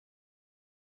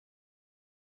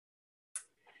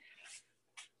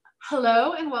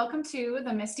Hello and welcome to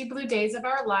the Misty Blue Days of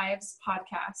Our Lives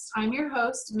podcast. I'm your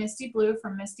host, Misty Blue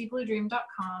from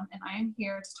MistyBlueDream.com, and I am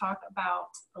here to talk about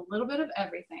a little bit of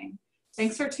everything.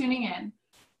 Thanks for tuning in.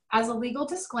 As a legal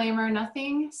disclaimer,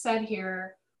 nothing said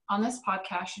here on this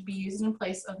podcast should be used in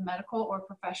place of medical or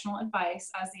professional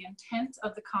advice, as the intent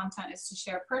of the content is to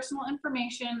share personal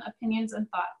information, opinions, and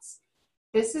thoughts.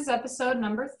 This is episode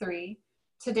number 3.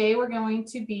 Today we're going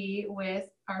to be with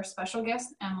our special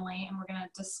guest, Emily, and we're going to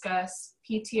discuss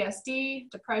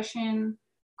PTSD, depression,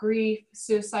 grief,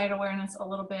 suicide awareness, a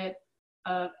little bit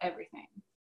of everything.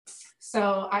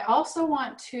 So I also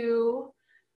want to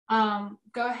go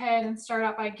ahead and start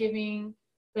out by giving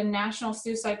the National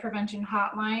Suicide Prevention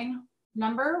Hotline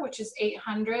number, which is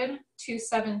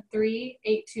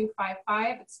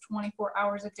 800-273-8255. It's 24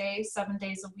 hours a day, 7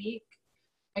 days a week.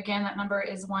 Again, that number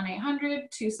is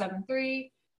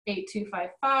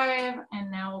 1-800-273-8255,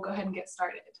 and now we'll go ahead and get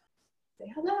started.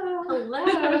 Say hello.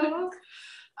 Hello.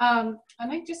 I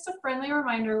think just a friendly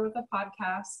reminder with the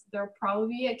podcast, there'll probably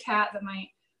be a cat that might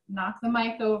knock the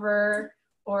mic over,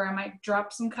 or I might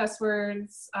drop some cuss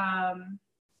words,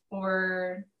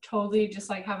 or totally just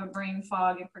like have a brain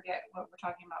fog and forget what we're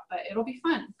talking about, but it'll be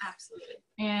fun. Absolutely.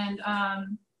 And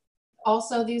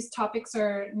also, these topics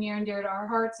are near and dear to our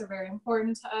hearts. They're very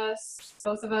important to us,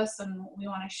 both of us, and we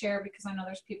want to share because I know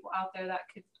there's people out there that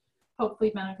could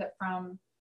hopefully benefit from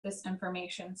this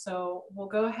information. So we'll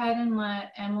go ahead and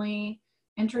let Emily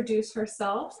introduce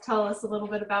herself. Tell us a little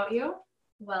bit about you.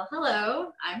 Well,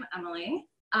 hello. I'm Emily.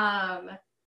 I'm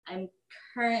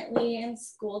currently in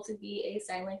school to be a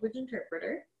sign language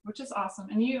interpreter. Which is awesome.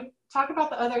 And you talk about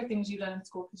the other things you've done in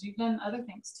school, because you've done other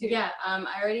things too. Yeah,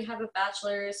 I already have a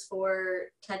bachelor's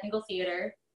for technical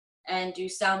theater and do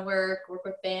sound work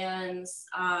with bands.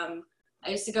 I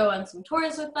used to go on some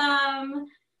tours with them,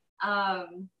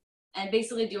 and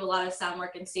basically do a lot of sound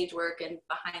work and stage work and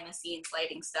behind the scenes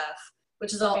lighting stuff,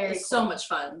 which is so much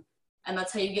fun. And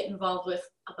that's how you get involved with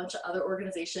a bunch of other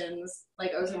organizations.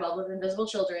 Like I was involved with Invisible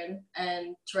Children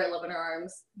and To Write Love in Our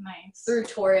Arms. Nice. Through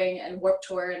touring and Warped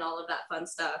Tour and all of that fun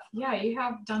stuff. Yeah, you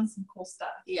have done some cool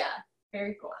stuff. Yeah.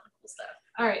 Very cool. Cool stuff.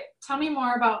 All right. Tell me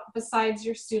more about, besides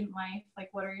your student life, like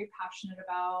what are you passionate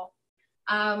about?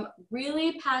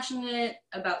 Really passionate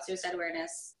about suicide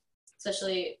awareness,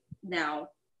 especially now.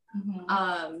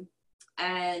 Mm-hmm.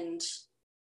 And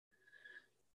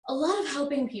a lot of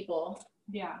helping people.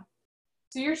 Yeah.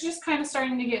 So you're just kind of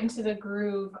starting to get into the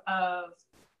groove of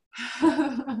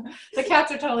the cats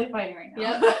are totally fighting right now.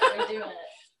 Yep, they're doing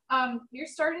it. You're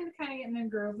starting to kind of get in the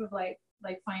groove of like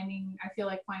finding, I feel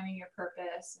like finding your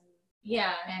purpose and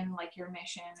like your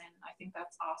mission, and I think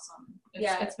that's awesome.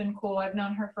 It's been cool. I've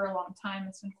known her for a long time.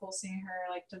 It's been cool seeing her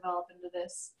like develop into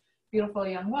this beautiful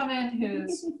young woman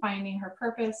who's finding her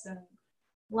purpose and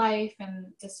life,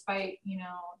 and despite, you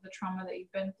know, the trauma that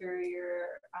you've been through,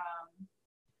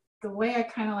 the way I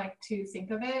kind of like to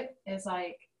think of it is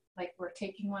like we're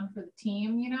taking one for the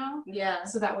team, you know? Yeah.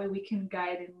 So that way we can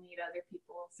guide and lead other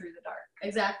people through the dark.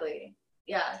 Exactly.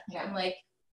 Yeah. And like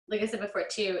I said before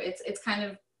too, it's kind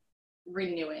of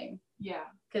renewing. Yeah.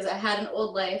 Because I had an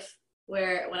old life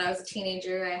where when I was a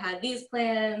teenager, I had these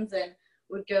plans and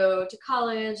would go to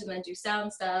college and then do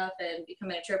sound stuff and become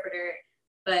an interpreter.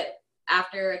 But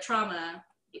after a trauma,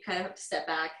 you kind of have to step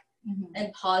back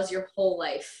and pause your whole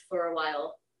life for a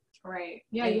while. Right.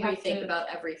 Yeah, and you have to think to about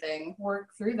everything.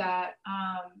 Work through that.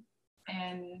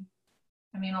 And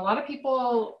I mean, a lot of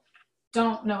people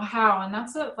don't know how, and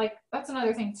that's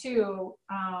another thing too.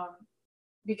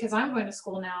 Because I'm going to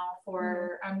school now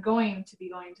I'm going to be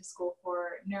going to school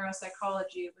for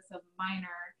neuropsychology with a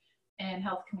minor in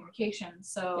health communication.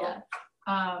 So,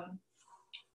 man,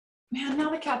 now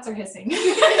the cats are hissing.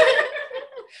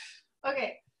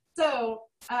 Okay, so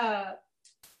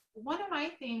one of my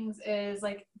things is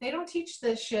like they don't teach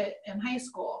this shit in high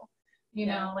school, you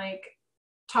know, like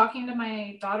talking to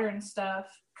my daughter and stuff,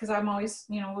 because I'm always,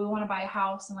 you know, we want to buy a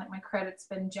house and like my credit's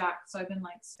been jacked, so I've been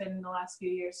like spending the last few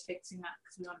years fixing that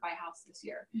because we want to buy a house this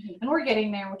year, and we're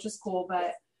getting there, which is cool.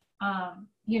 But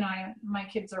you know, my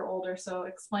kids are older, so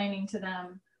explaining to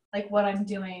them like what I'm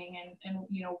doing and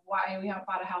you know why we haven't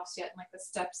bought a house yet and like the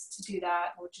steps to do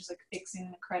that, which is like fixing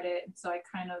the credit. And so I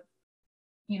kind of,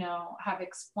 you know, have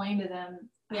explained to them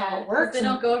how it works. They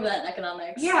don't go over that in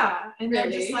economics. Yeah. And they're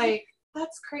just like,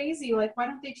 that's crazy. Like, why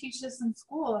don't they teach this in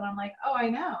school? And I'm like, oh, I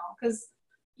know. Because,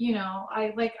 you know,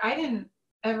 I didn't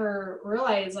ever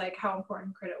realize like how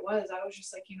important credit was. I was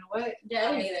just like, you know what? Yeah,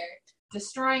 I didn't either.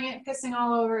 Destroying it, pissing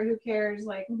all over, who cares?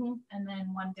 Like, and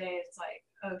then one day it's like,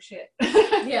 oh shit.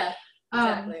 Yeah,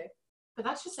 exactly. But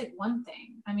that's just like one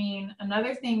thing. I mean,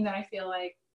 another thing that I feel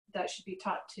like that should be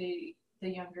taught to the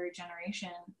younger generation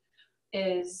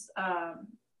is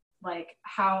like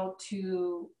how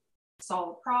to solve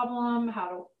a problem, how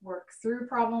to work through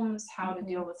problems, how to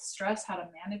deal with stress, how to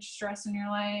manage stress in your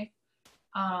life.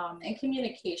 And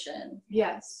communication.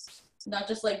 Yes. Not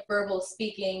just like verbal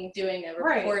speaking, doing a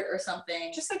report or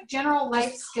something. Just like general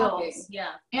life skills. Talking.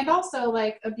 Yeah. And also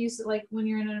like abusive, like when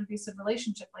you're in an abusive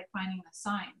relationship, like finding the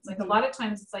signs. Like a lot of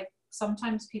times it's like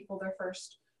sometimes people, their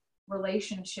first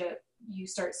relationship, you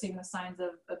start seeing the signs of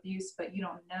abuse, but you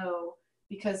don't know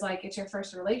because like it's your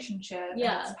first relationship.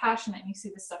 Yeah. And it's passionate and you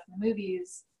see this stuff in the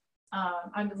movies.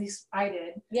 At least I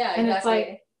did. Yeah, and exactly. It's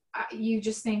like, you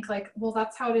just think like, well,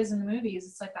 that's how it is in the movies.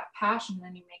 It's like that passion,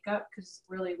 then you make up, because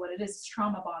really what it is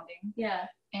trauma bonding. Yeah.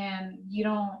 And you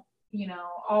don't,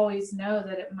 always know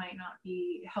that it might not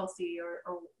be healthy or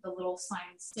the little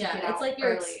signs to get out it's like you're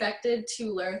early. expected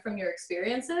to learn from your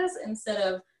experiences instead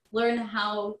of learn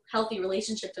how healthy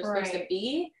relationships are supposed to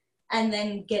be and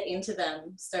then get into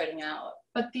them starting out.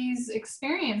 But these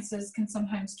experiences can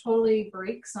sometimes totally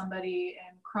break somebody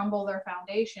and crumble their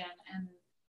foundation, and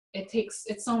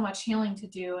it's so much healing to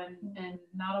do, and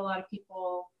not a lot of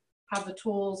people have the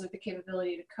tools or the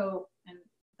capability to cope. And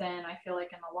then I feel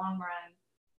like in the long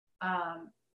run,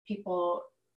 people,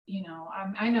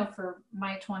 I know for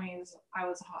my 20s, I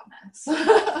was a hot mess.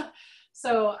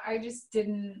 So I just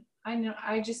didn't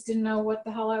know what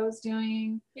the hell I was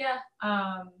doing. Yeah.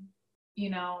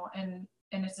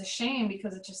 And it's a shame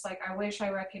because it's just like, I wish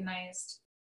I recognized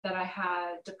that I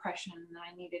had depression and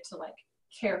I needed to like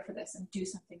care for this and do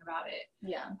something about it.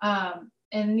 Yeah.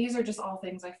 And these are just all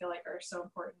things I feel like are so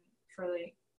important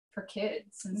for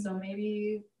kids. And so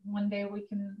maybe one day we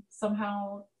can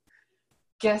somehow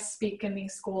guest speak in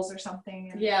these schools or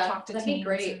something and talk to teens.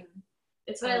 Great.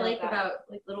 It's what I like about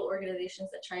like little organizations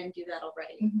that try and do that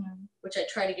already, which I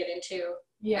try to get into.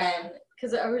 Yeah. And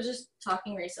because I was just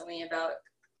talking recently about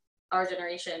our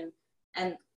generation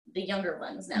and the younger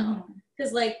ones now,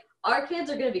 because like our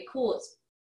kids are gonna be cool as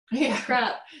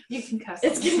crap. You can cuss.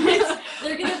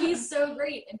 They're gonna be so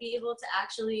great and be able to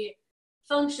actually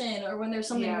function, or when there's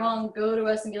something wrong, go to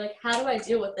us and be like, how do I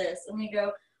deal with this? And we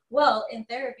go, well, in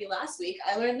therapy last week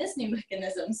I learned this new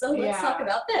mechanism, so let's talk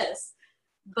about this.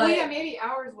 But maybe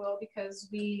ours will, because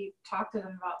we talk to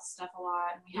them about stuff a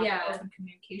lot and we have open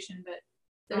communication. But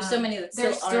there's so many that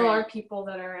there still are people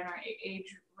that are in our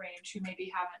age range who maybe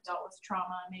haven't dealt with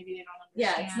trauma, and maybe they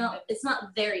don't understand. It's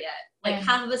not there yet. Like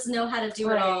half of us know how to do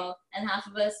it all, and half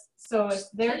of us. So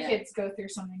if their kids go through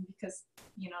something because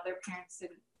their parents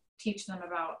didn't teach them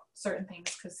about certain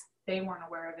things because they weren't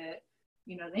aware of it,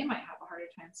 they might have a harder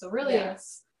time. So really,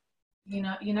 it's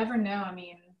you never know. I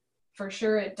mean, for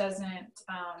sure, it doesn't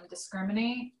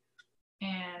discriminate.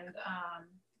 And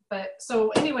but so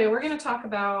anyway, we're going to talk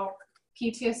about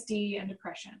PTSD and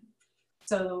depression.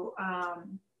 So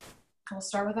we'll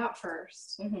start with that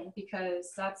first,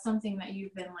 because that's something that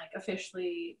you've been like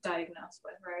officially diagnosed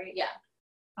with, right? Yeah.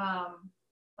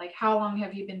 Like how long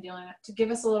have you been dealing with? To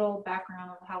give us a little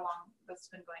background of how long that's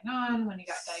been going on, when you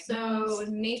got diagnosed.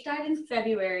 So Nate died in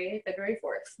February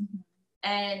 4th.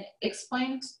 And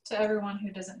explain to everyone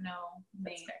who doesn't know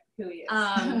Nate who he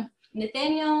is.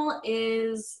 Nathaniel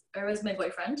was my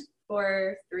boyfriend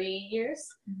for 3 years,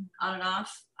 on and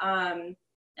off. And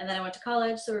then I went to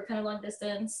college, so we were kind of long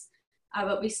distance.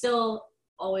 But we still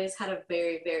always had a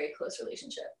very, very close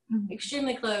relationship.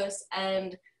 Extremely close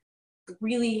and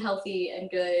really healthy and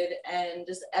good, and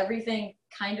just everything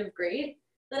kind of great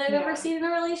that I've ever seen in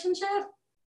a relationship.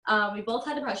 We both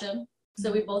had depression,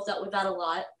 so we both dealt with that a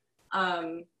lot.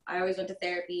 I always went to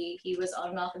therapy. He was on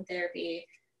and off in therapy,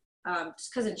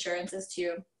 just because insurances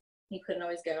too. He couldn't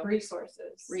always go.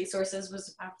 Resources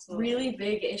was absolutely really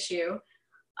big issue.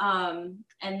 And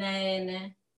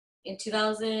then in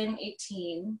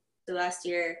 2018, so last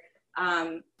year,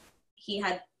 he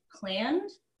had planned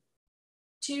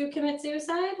to commit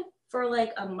suicide for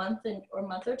like a month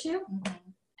or two.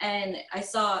 And I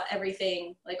saw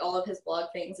everything, like all of his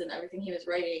blog things and everything he was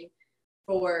writing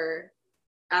for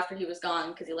after he was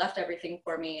gone, because he left everything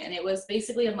for me, and it was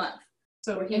basically a month.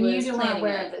 So and you weren't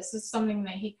aware of this. This is something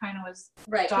that he kind of was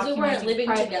because we weren't living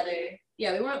together.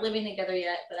 Yeah, we weren't living together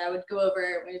yet, but I would go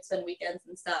over and we would spend weekends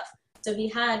and stuff. So he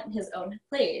had his own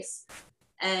place,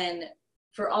 and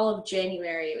for all of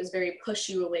January, it was very push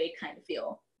you away kind of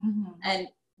feel. And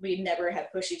we never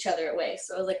had pushed each other away.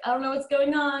 So I was like, I don't know what's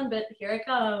going on, but here I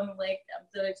come. Like, I'm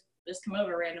gonna just come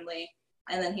over randomly.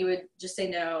 And then he would just say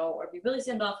no, or be really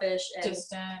standoffish and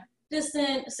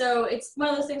distant. So it's one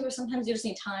of those things where sometimes you just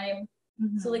need time.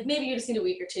 So like maybe you just need a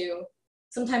week or two.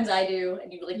 Sometimes I do,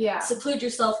 and you like seclude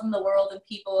yourself from the world and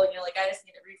people, and you're like, I just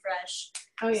need a refresh.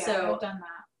 Oh yeah, so I've done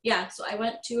that. yeah, so I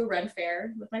went to a Ren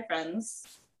fair with my friends,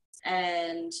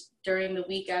 and during the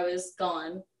week I was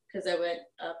gone, because I went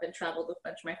up and traveled with a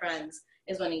bunch of my friends,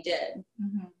 is when he did.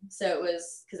 Mm-hmm. So it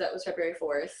was, because that was February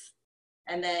 4th.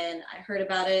 And then I heard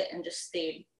about it and just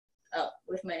stayed up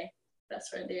with my best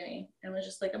friend Danny and was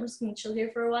just like, I'm just going to chill here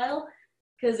for a while,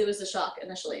 because it was a shock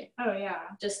initially. Oh, yeah.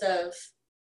 Just of.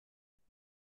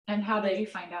 And how did you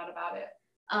find out about it?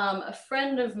 A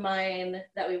friend of mine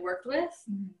that we worked with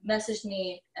messaged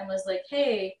me and was like,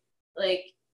 hey, like,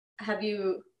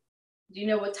 do you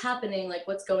know what's happening? Like,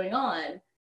 what's going on?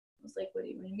 I was like, what do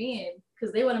you mean?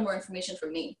 Because they wanted more information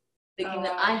from me, thinking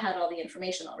that I had all the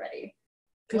information already.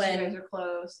 Because you guys are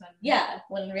close. And... yeah,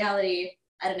 when in reality,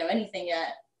 I didn't know anything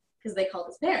yet, because they called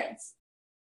his parents.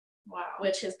 Wow.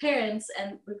 Which his parents,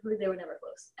 and they were never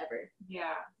close, ever.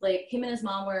 Yeah. Like, him and his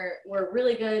mom were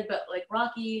really good, but, like,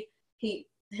 Rocky,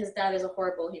 his dad is a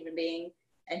horrible human being,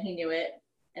 and he knew it.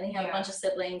 And he had a bunch of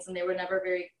siblings, and they were never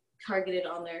very targeted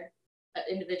on their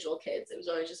individual kids. It was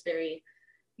always just very,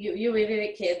 you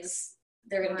have kids,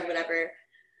 they're going to do whatever.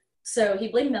 So he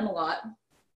blamed them a lot,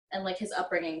 and, like, his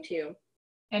upbringing, too.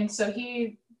 And so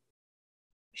he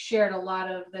shared a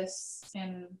lot of this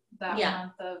in that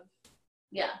month of...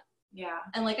 Yeah. Yeah.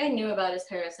 And, like, I knew about his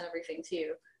parents and everything,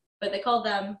 too. But they called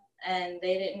them, and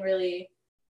they didn't really...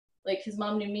 like, his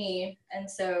mom knew me, and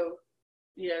so,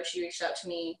 you know, she reached out to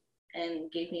me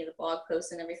and gave me the blog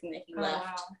post and everything that he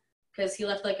left. Because he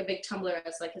left, like, a big Tumblr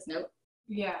as, like, his note.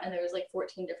 Yeah. And there was, like,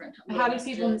 14 different Tumblr How did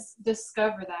people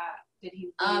discover that? Did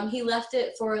he leave? He left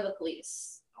it for the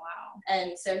police. Wow.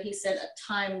 And so he sent a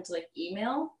timed, like,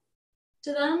 email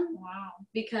to them. Wow.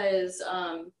 Because,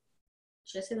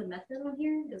 should I say the method on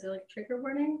here? Is there, like, a trigger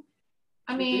warning?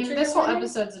 I mean, this whole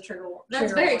episode's a trigger warning.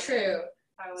 That's very true.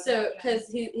 So, because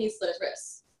he slit his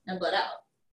wrists and bled out.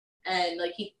 And,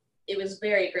 like, it was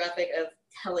very graphic of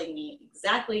telling me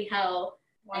exactly how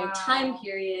and time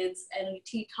periods, and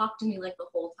he talked to me, like, the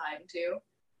whole time, too.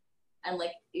 And,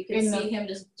 like, you could see him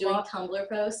just doing Tumblr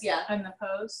posts. Yeah. In the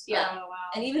post? Yeah. Oh, wow.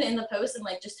 And even in the post and,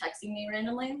 like, just texting me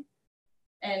randomly.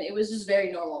 And it was just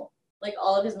very normal. Like,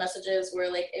 all of his messages were,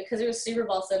 like, because it was Super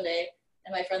Bowl Sunday,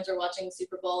 and my friends were watching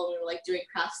Super Bowl, and we were, like, doing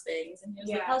crafts things. And he was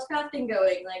like, how's crafting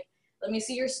going? Like, let me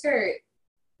see your skirt.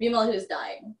 Meanwhile, he was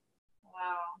dying.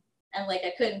 Wow. And, like,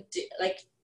 I couldn't do, like,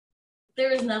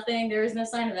 there was nothing, there was no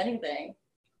sign of anything.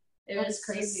 It was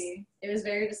crazy. It was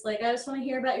very just like, I just want to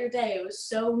hear about your day. It was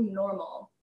so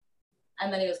normal.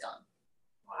 And then he was gone.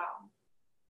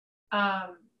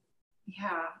 Wow.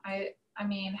 Yeah, I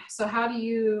mean, so how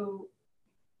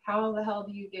the hell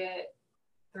do you get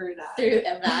through that? Through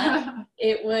that,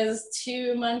 it was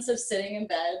 2 months of sitting in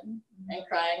bed and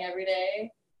crying every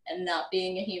day and not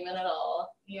being a human at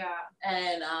all. Yeah.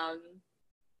 And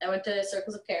I went to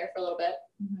Circles of Care for a little bit.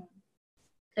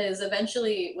 Because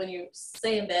eventually, when you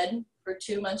stay in bed for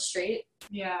 2 months straight,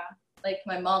 like,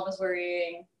 my mom was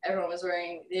worrying, everyone was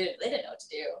worrying, they didn't know what to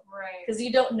do. Right. Because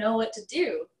you don't know what to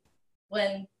do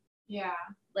when,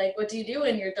 like, what do you do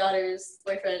when your daughter's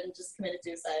boyfriend just committed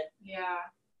suicide? Yeah.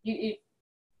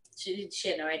 She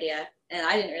had no idea, and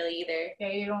I didn't really either.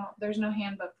 Yeah, there's no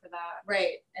handbook for that.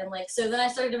 Right. And, like, so then I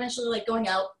started eventually, like, going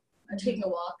out and taking a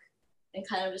walk, and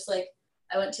kind of just, like,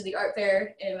 I went to the art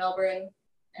fair in Melbourne,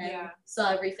 and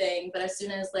saw everything, but as soon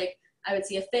as, like, I would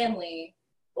see a family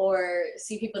or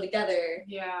see people together,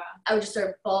 I would just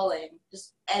start bawling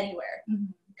just anywhere,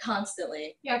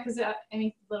 constantly. Yeah, because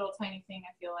any little tiny thing,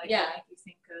 I feel like, would make you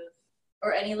think of,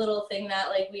 or any little thing that,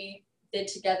 like, we did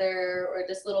together, or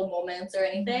just little moments or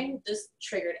anything, just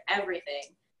triggered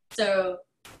everything. So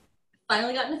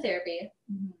finally got into therapy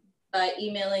by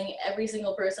emailing every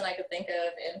single person I could think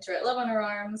of in Tourette Love on Her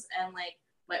Arms, and, like,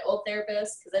 my old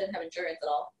therapist, because I didn't have insurance at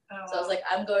all. So I was like,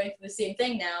 I'm going through the same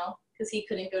thing now, because he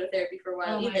couldn't go to therapy for a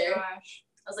while either. Gosh.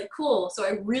 I was like, cool, so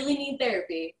I really need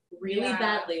therapy, really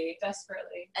badly.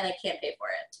 Desperately. And I can't pay for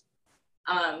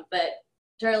it. But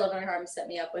Tourette Love on Her Arms set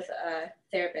me up with a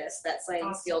therapist that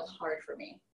signed sealed hard for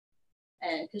me.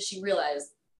 And because she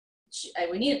realized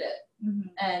we needed it.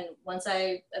 And once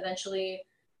I eventually,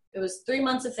 it was 3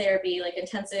 months of therapy, like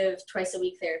intensive, twice a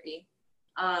week therapy.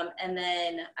 And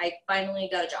then I finally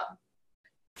got a job.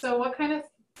 So what kind of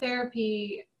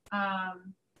therapy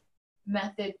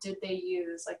method did they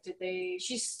use? Like,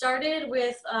 She started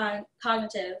with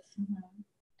cognitive,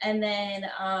 and then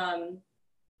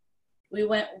we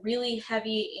went really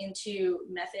heavy into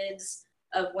methods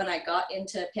of when I got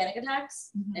into panic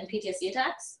attacks and PTSD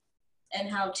attacks, and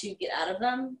how to get out of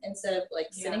them instead of, like,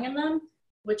 sitting in them,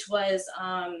 which was,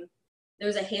 there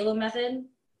was a halo method,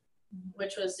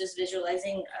 which was just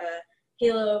visualizing a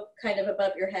halo kind of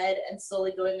above your head and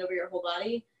slowly going over your whole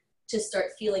body to start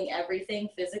feeling everything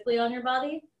physically on your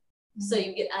body. So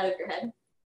you get out of your head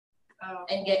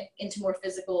and get into more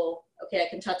physical, okay, I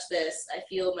can touch this. I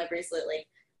feel my bracelet like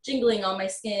jingling on my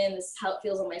skin. This is how it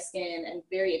feels on my skin, and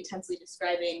very intensely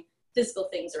describing physical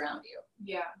things around you.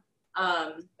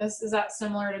 Yeah. Is that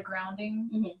similar to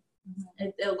grounding?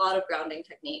 A lot of grounding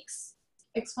techniques.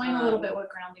 Explain a little bit what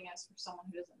grounding is for someone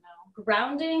who doesn't know.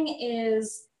 Grounding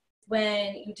is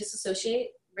when you disassociate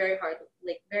very hard.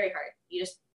 You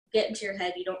just get into your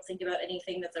head. You don't think about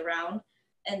anything that's around.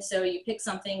 And so you pick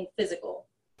something physical,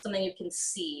 something you can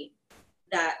see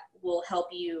that will help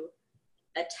you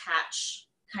attach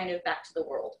kind of back to the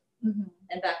world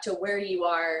and back to where you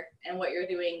are and what you're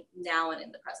doing now and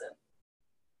in the present,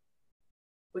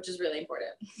 which is really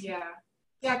important. Yeah.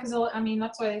 Yeah, because, I mean,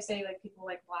 that's why they say, like, people,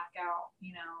 like, black out,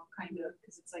 you know, kind of,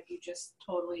 because it's, like, you just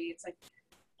totally, it's, like,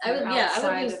 I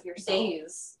would use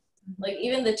days. Like,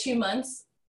 even the 2 months,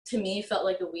 to me, felt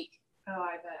like a week. Oh,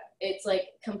 I bet. It's, like,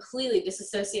 completely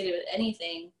disassociated with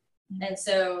anything. And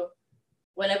so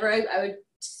whenever I would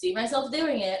see myself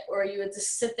doing it, or you would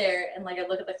just sit there and, like, I'd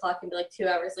look at the clock and be, like, 2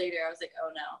 hours later, I was like, oh,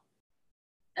 no.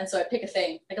 And so I'd pick a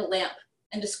thing, like a lamp,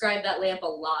 and describe that lamp a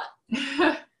lot.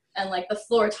 And like the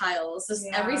floor tiles, just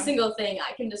every single thing.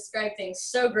 I can describe things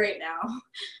so great now.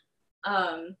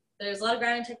 There's a lot of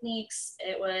grounding techniques.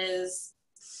 It was.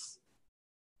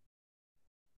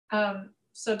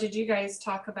 So did you guys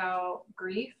talk about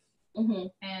grief?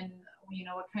 And, you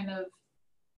know, what kind of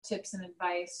tips and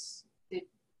advice did,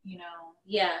 you know?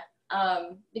 Yeah.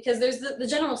 Because there's the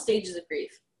general stages of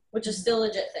grief, which is still a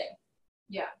legit thing.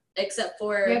 Yeah. Except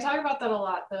for... Yeah, I talk about that a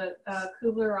lot. The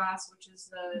Kubler-Ross, which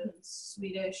is the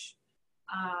Swedish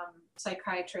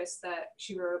psychiatrist, that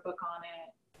she wrote a book on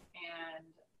it and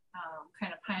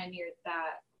kind of pioneered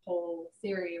that whole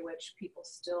theory, which people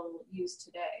still use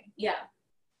today. Yeah.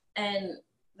 And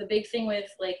the big thing with,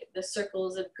 like, the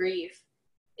circles of grief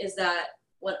is that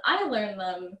when I learned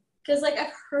them, because, like,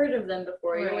 I've heard of them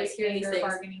before. You always hear these things.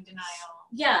 Bargaining, denial.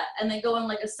 Yeah, and they go on,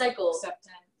 like, a cycle.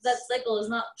 Acceptance. That cycle is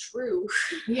not true.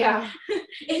 Yeah.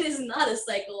 It is not a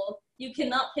cycle. You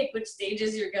cannot pick which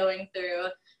stages you're going through,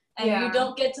 and you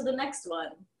don't get to the next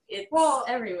one. It's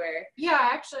everywhere. Yeah,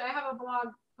 actually, I have a blog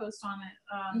post on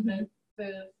it,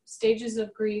 the stages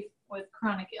of grief with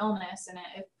chronic illness, and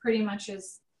it pretty much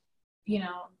is, you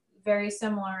know, very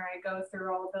similar. I go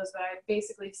through all of those, but I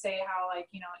basically say how, like,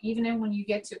 you know, even when you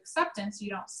get to acceptance,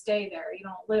 you don't stay there. You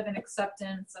don't live in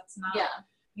acceptance. That's not... Yeah.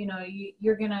 You know,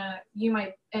 you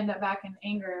might end up back in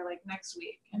anger, like, next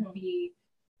week, and be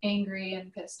angry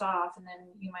and pissed off, and then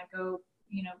you might go,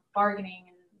 you know, bargaining,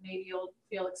 and maybe you'll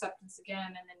feel acceptance again,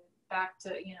 and then back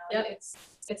to, you know, it's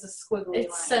a squiggly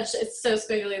line. It's so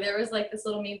squiggly. There was, like, this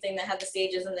little meme thing that had the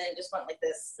stages, and then it just went like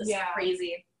this. It's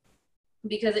crazy,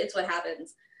 because it's what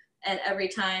happens. And every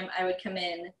time I would come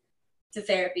in to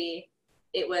therapy,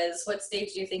 it was, what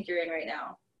stage do you think you're in right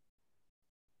now?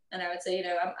 And I would say, you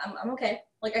know, I'm okay.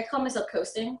 Like, I call myself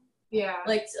coasting. Yeah.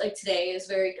 Like today is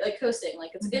very, like, coasting.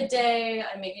 Like, it's a good day.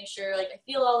 I'm making sure, like, I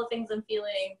feel all the things I'm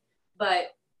feeling,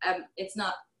 but it's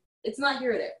not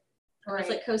here or there. Right. It's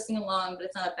like coasting along, but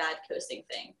it's not a bad coasting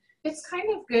thing. It's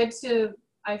kind of good to,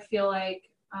 I feel like,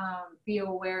 be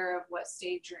aware of what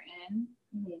stage you're in.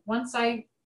 Once I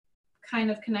kind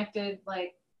of connected,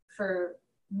 like, for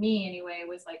me anyway,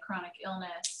 with, like, chronic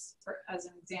illness, as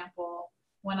an example,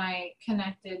 when I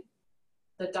connected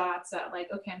the dots that, like,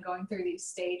 okay, I'm going through these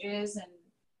stages, and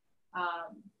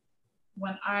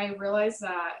when I realized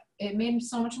that, it made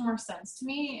so much more sense to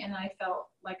me, and I felt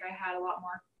like I had a lot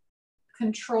more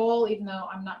control, even though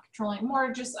I'm not controlling,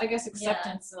 more just, I guess,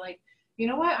 acceptance. So, like, you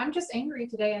know what, I'm just angry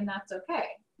today, and that's okay,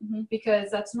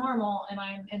 because that's normal, and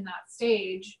I'm in that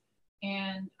stage,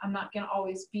 and I'm not gonna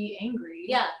always be angry.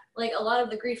 Yeah, like, a lot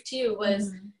of the grief too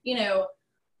was, you know,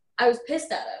 I was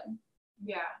pissed at him.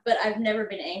 Yeah. But I've never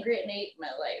been angry at Nate in my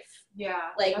life.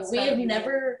 Yeah. Like, we have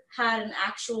never had an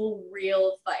actual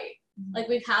real fight. Like,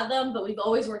 we've had them, but we've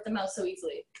always worked them out so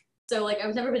easily. So, like,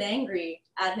 I've never been angry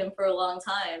at him for a long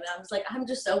time. And I was like, I'm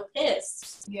just so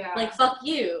pissed. Yeah. Like, fuck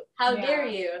you. How dare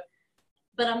you?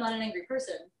 But I'm not an angry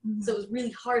person. So it was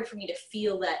really hard for me to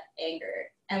feel that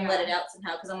anger and let it out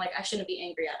somehow. Because I'm like, I shouldn't be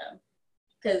angry at him.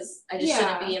 Because I just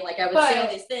shouldn't be, and, like, I would say all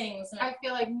these things. And I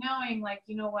feel like knowing, like,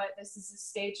 you know what, this is a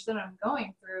stage that I'm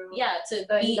going through. Yeah, to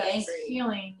be angry.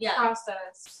 Healing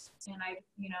process. And I,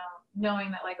 you know, knowing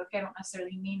that, like, okay, I don't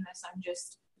necessarily mean this. I'm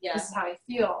just, this is how I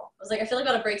feel. I was like, I feel like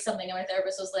I gotta break something. And my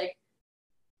therapist was like,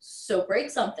 so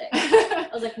break something. I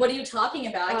was like, what are you talking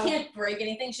about? I can't break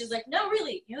anything. She's like, no,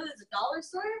 really. You know, there's a dollar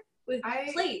store with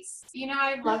plates. You know,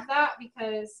 I love that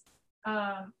because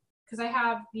because I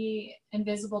have the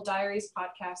Invisible Diaries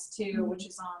podcast too, which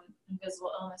is on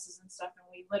invisible illnesses and stuff. And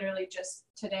we literally just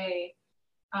today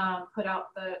put out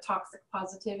the Toxic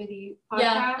Positivity podcast.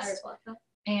 Yeah, I was watching that.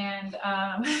 And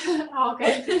all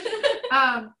good.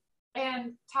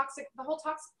 And the whole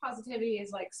toxic positivity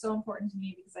is like so important to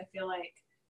me because I feel like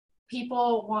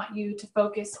people want you to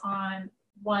focus on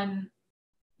one,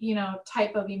 you know,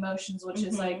 type of emotions, which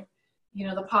is like, you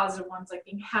know, the positive ones, like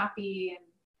being happy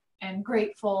and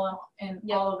grateful and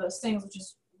all of those things, which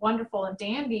is wonderful and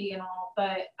dandy and all.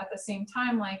 But at the same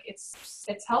time, like it's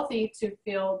healthy to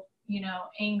feel, you know,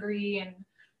 angry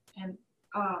and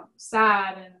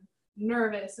sad and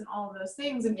nervous and all of those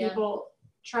things. And people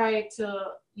try to,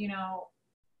 you know,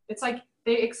 it's like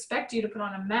they expect you to put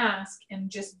on a mask and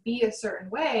just be a certain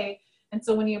way. And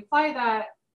so when you apply that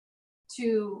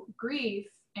to grief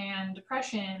and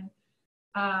depression,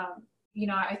 you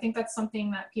know, I think that's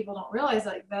something that people don't realize,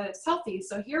 like that it's healthy.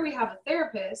 So here we have a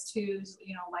therapist who's,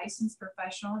 you know, licensed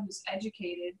professional, who's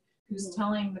educated, who's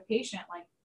telling the patient, like,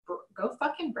 go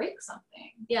fucking break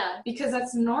something. Yeah. Because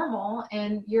that's normal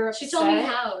and you're upset. She told me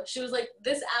how. She was like,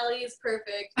 this alley is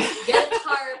perfect. Get a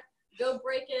tarp, go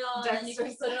break it on, and you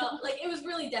can put it on. Like, it was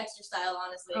really Dexter style,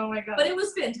 honestly. Oh my God. But it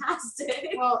was fantastic.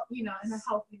 Well, you know, in a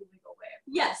healthy, legal way.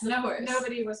 Yes, of course.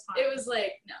 Nobody was harmed. It was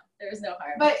like, no, there was no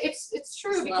harm. But it's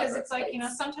true because it's like, you know,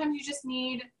 sometimes you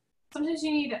need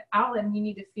an outlet and you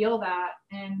need to feel that.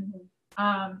 And,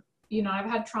 you know, I've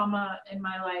had trauma in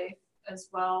my life as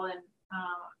well. And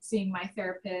seeing my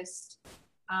therapist,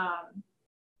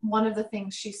 one of the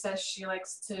things she says she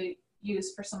likes to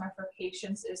use for some of her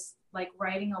patients is like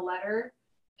writing a letter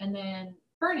and then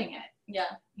burning it.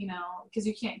 Yeah. You know, because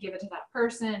you can't give it to that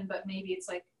person, but maybe it's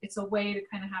like, it's a way to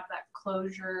kind of have that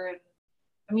closure. And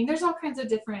I mean, there's all kinds of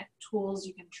different tools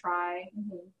you can try.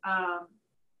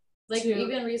 Like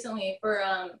even recently for,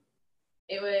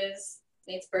 it was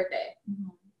Nate's birthday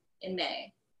in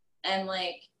May. And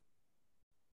like,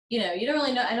 you know, you don't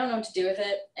really know, I don't know what to do with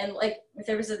it. And like, my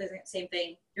therapist said the same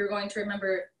thing. You're going to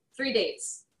remember 3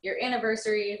 dates: your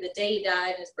anniversary, the day he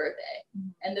died, and his birthday.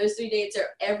 And those 3 dates are,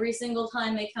 every single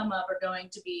time they come up, are going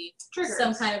to be triggers.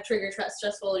 Some kind of trigger,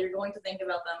 stressful. You're going to think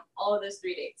about them all of those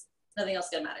 3 dates. Nothing else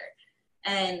gonna matter.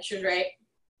 And she was right.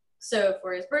 So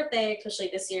for his birthday,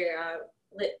 especially this year,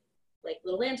 lit like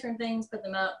little lantern things, put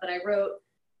them up, but I wrote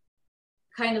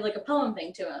kind of like a poem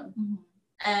thing to him.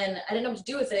 And I didn't know what to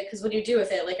do with it, because what do you do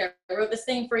with it? Like, I wrote this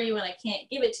thing for you and I can't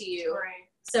give it to you. Right.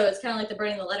 So it's kind of like the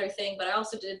burning the letter thing, but I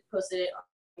also did post it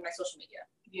on my social media.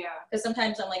 Yeah. Because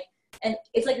sometimes I'm like, and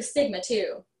it's like a stigma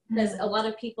too, because a lot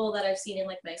of people that I've seen in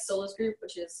like my solos group,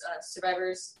 which is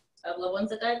survivors of loved ones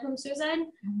that died from suicide,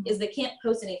 is they can't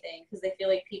post anything because they feel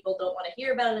like people don't want to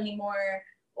hear about it anymore,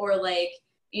 or like,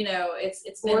 you know, it's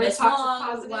been this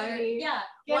long. Why are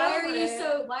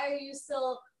you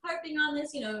still harping on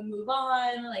this? You know, move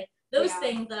on. Like those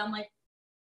things that I'm like,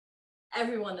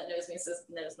 everyone that knows me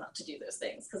knows not to do those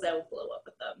things because I will blow up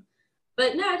with them.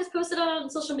 But no, I just posted it on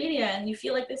social media, and you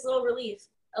feel like this little relief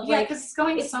of like, because it's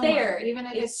going somewhere, there, even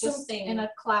if it's just something in a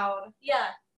cloud. Yeah.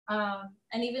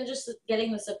 And even just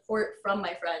getting the support from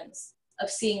my friends of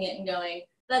seeing it and going,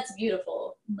 that's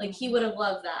beautiful. Like, he would have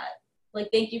loved that. Like,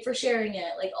 thank you for sharing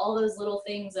it. Like, all those little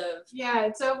things of. Yeah,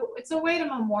 it's a way to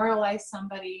memorialize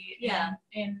somebody. Yeah.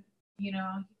 And you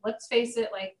know, let's face it,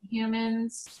 like,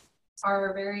 humans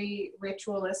are very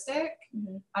ritualistic.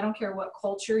 I don't care what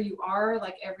culture you are.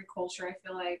 Like, every culture, I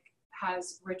feel like,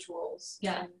 has rituals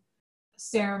and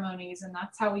ceremonies, and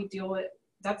that's how we deal with.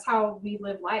 That's how we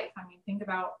live life. I mean, think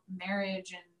about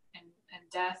marriage and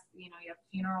death. You know, you have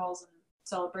funerals and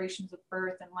celebrations of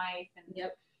birth and life,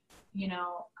 and you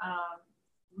know,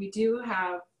 we do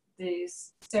have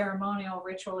these ceremonial,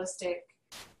 ritualistic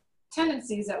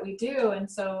tendencies that we do, and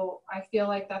so I feel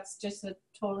like that's just a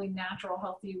totally natural,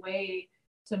 healthy way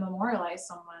to memorialize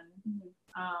someone.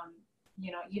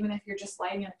 You know, even if you're just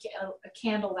lighting a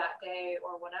candle that day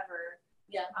or whatever.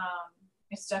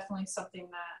 It's definitely something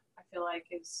that I feel like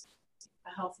is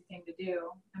a healthy thing to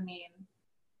do. I mean,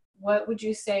 what would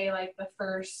you say, like,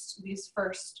 these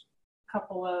first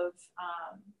couple of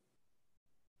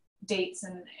dates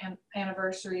and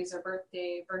anniversaries or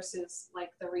birthday versus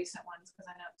like the recent ones? Because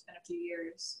I know it's been a few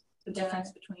years. The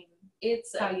difference between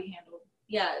how you handled.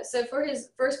 Yeah. So for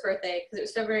his first birthday, because it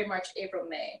was February, March, April,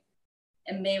 May,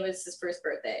 and May was his first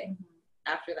birthday.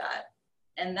 After that,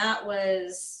 and that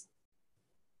was.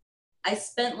 I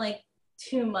spent like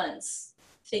 2 months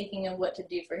thinking of what to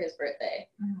do for his birthday,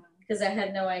 because I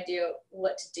had no idea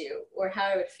what to do or how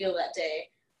I would feel that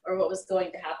day or what was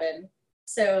going to happen.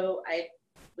 So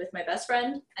with my best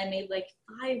friend, I made like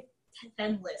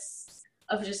 5-10 lists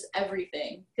of just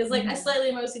everything. Because, like, I Mhm. slightly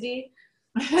am OCD,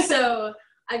 so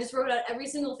I just wrote out every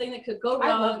single thing that could go wrong.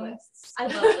 I love lists. I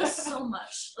love lists so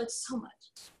much, like, so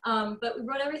much. But we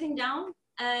wrote everything down,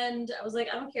 and I was like,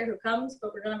 I don't care who comes,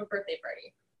 but we're gonna have a birthday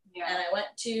party. Yeah. And I went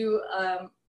to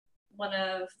one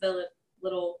of the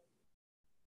little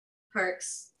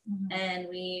parks, Mhm. and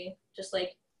we just,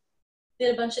 like,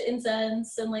 did a bunch of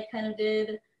incense and, like, kind of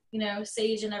did, you know,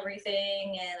 sage and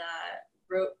everything, and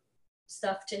wrote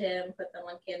stuff to him, put them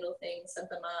on candle things, sent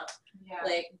them up, Yeah.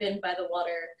 like, been by the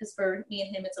water, because for me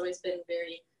and him, it's always been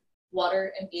very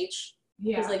water and beach,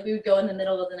 because, Yeah. like, we would go in the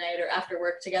middle of the night or after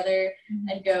work together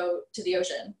Mhm. and go to the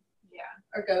ocean, Yeah.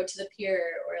 or go to the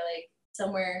pier, or, like,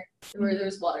 somewhere where there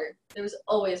was water. There was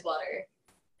always water.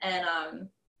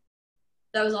 And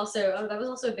that was also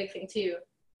a big thing too,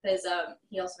 because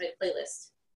he also made a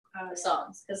playlist of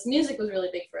songs, because music was really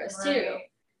big for us too.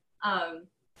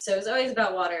 So it was always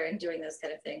about water and doing those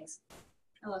kind of things.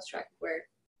 I lost track of where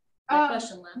my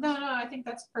question left. No, I think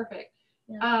that's perfect.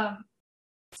 Yeah.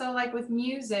 So like with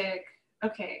music,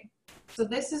 okay, so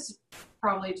this is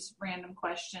probably just a random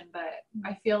question, but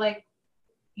I feel like,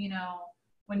 you know,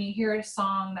 when you hear a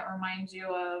song that reminds you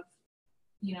of,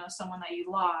 you know, someone that you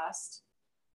lost,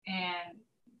 and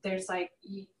there's like,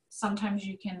 sometimes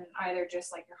you can either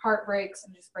just like your heart breaks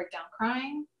and just break down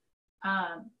crying.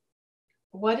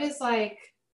 What is like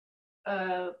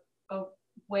a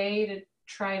way to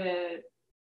try to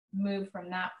move from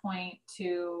that point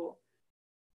to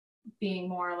being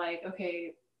more like,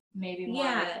 okay, maybe more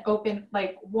like open,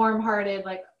 like warm-hearted,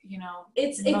 like, you know,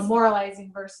 it's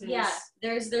memorializing versus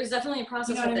there's definitely a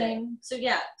process, you know with what I it. mean? So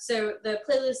the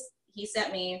playlist he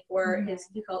sent me for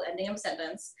he called Ending of a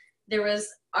Sentence, there was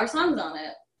our songs on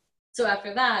it. So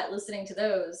after that, listening to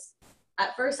those,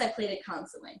 at first I played it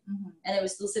constantly, and it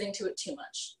was listening to it too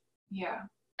much. Yeah.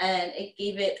 And it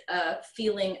gave it a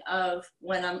feeling of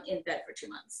when I'm in bed for 2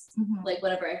 months. Like,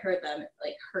 whenever I heard them, it,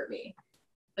 like, hurt me.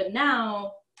 But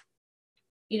now,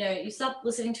 you know, you stop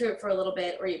listening to it for a little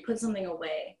bit, or you put something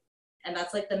away. And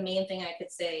that's, like, the main thing I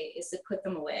could say, is to put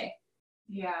them away.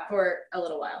 Yeah. For a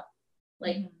little while.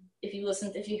 Like, if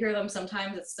you hear them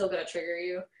sometimes, it's still going to trigger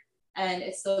you, and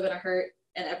it's still going to hurt.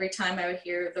 And every time I would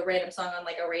hear the random song on,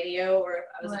 like, a radio, or if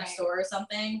I was in a store or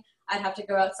something, I'd have to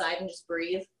go outside and just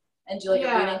breathe and do, like, a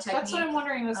breathing technique. That's what I'm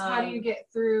wondering, is how do you get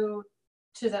through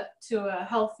to a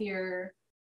healthier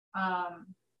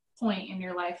point in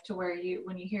your life, to where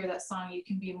when you hear that song, you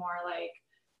can be more like,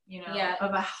 you know,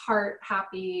 of a heart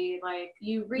happy, like,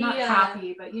 not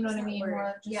happy, but you know what I mean,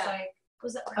 more just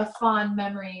like a fond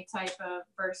memory type of,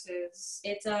 versus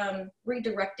it's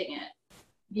redirecting it.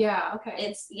 Yeah, okay.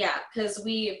 It's because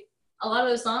a lot of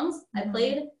those songs I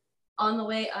played on the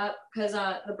way up, because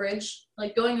the bridge,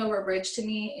 like, going over a bridge to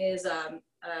me is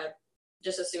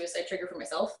just a suicide trigger for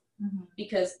myself,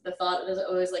 because the thought is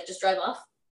always like, just drive off,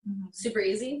 super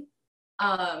easy,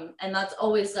 and that's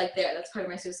always like that's part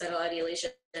of my suicidal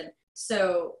ideation.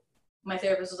 So my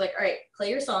therapist was like, all right, play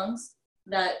your songs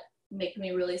that make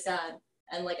me really sad,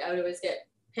 and, like, I would always get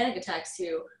panic attacks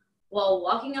too while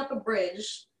walking up a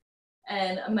bridge,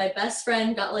 and my best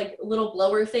friend got, like, little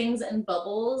blower things and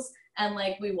bubbles, and,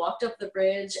 like, we walked up the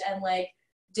bridge and, like,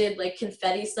 did, like,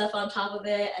 confetti stuff on top of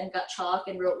it, and got chalk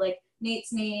and wrote, like,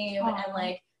 Nate's name and,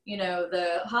 like, you know,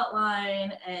 the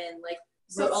hotline, and, like,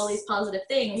 wrote all these positive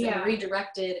things and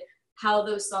redirected how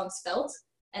those songs felt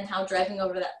and how driving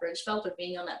over that bridge felt, or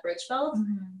being on that bridge felt,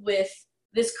 with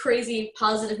this crazy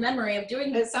positive memory of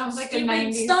doing it sounds like a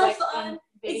 90s stuff like, on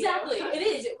exactly it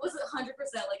is. It was 100%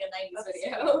 like a 90s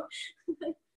video.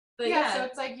 But so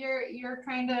it's like you're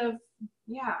kind of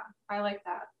I like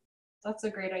that. That's a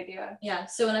great idea.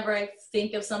 So whenever I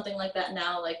think of something like that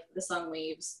now, like the song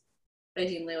Waves by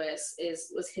Dean Lewis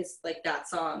was his, like, that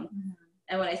song.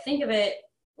 And when I think of it,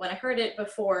 when I heard it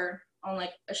before on,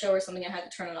 like, a show or something, I had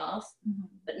to turn it off.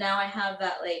 But now I have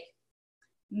that, like,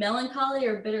 melancholy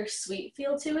or bittersweet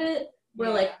feel to it, where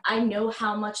like, I know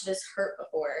how much this hurt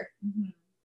before,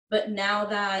 but now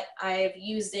that I've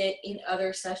used it in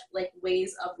other such, like,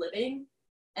 ways of living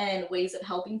and ways of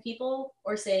helping people,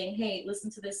 or saying, hey, listen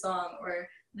to this song, or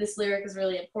this lyric is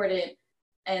really important,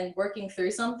 and working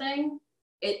through something,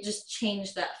 it just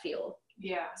changed that feel.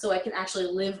 So I can actually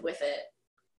live with it.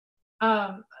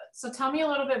 So tell me a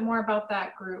little bit more about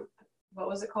that group. What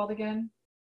was it called again?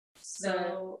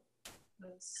 The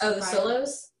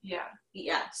Solos?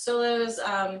 Solos,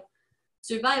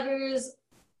 survivors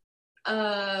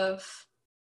of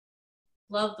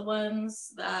loved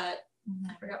ones that,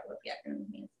 I forgot what the acronym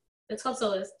means, It's called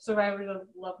SOLAS. Survivors of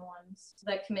loved ones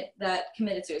that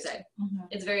committed suicide. Mm-hmm.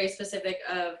 It's very specific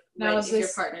of now, what is if your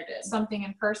this partner did. something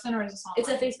in person or is this online? It's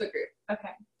a Facebook group.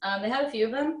 Okay. They have a few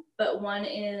of them, but one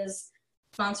is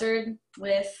sponsored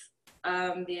with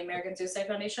the American Suicide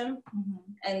Foundation,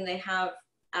 and they have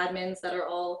admins that are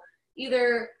all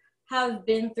either have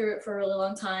been through it for a really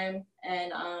long time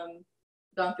and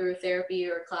gone through therapy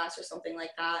or class or something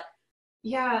like that.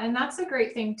 Yeah, and that's a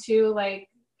great thing too. Like,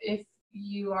 if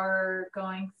you are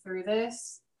going through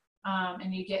this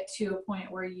and you get to a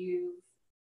point where you've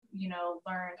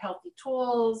learned healthy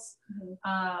tools,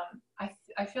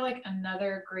 I feel like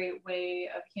another great way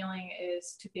of healing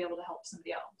is to be able to help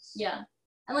somebody else. Yeah,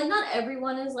 and like not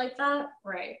everyone is like that,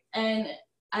 right? And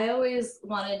I always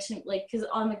wanted to, like, because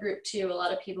on the group too, a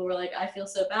lot of people were like, I feel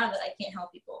so bad that I can't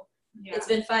help people. Yeah. It's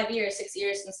been 5 years, 6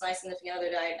 years since my significant other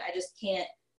died. I just can't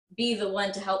be the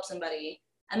one to help somebody,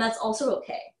 and that's also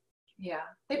okay. Yeah,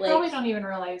 they probably don't even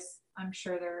realize. I'm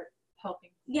sure they're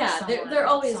helping. Yeah, there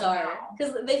always are,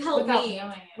 because they've helped me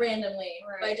randomly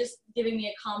by just giving me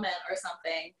a comment or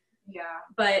something. Yeah.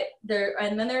 But there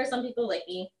are some people like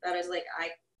me that is like, I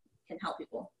can help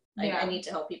people. I need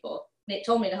to help people. They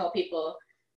told me to help people.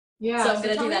 Yeah. So I'm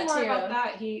gonna do that tell me more too. About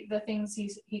that, the things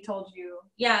he told you.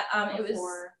 Yeah.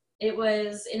 It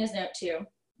was in his note too,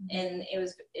 and it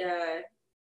was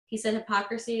he said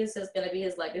hypocrisy is going to be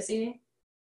his legacy,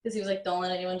 because he was like, don't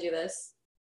let anyone do this.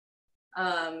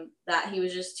 That he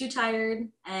was just too tired,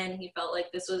 and he felt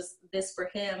like this was this for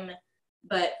him,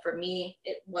 but for me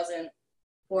it wasn't.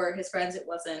 For his friends it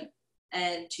wasn't.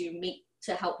 And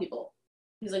to help people,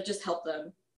 he's like, just help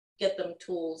them, get them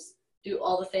tools, do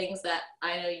all the things that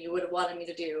I know you would have wanted me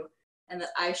to do and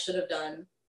that I should have done,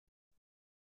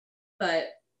 but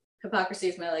hypocrisy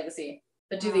is my legacy,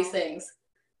 but do these things.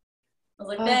 I was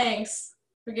like, thanks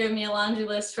for giving me a laundry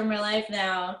list from your life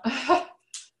now.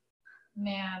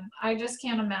 Man, I just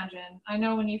can't imagine. I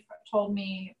know when you told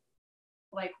me,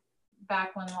 like,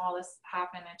 back when all this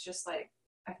happened, it's just like,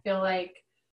 I feel like,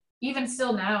 even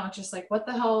still now, it's just like, what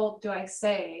the hell do I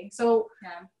say? So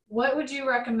what would you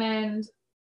recommend,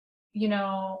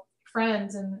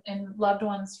 friends and loved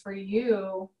ones for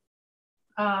you,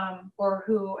 or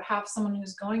who have someone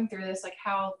who's going through this, like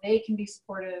how they can be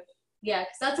supportive? Yeah,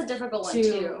 because that's a difficult one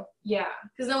too. Yeah.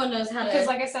 Because no one knows how to. Because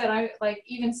like I said, I like,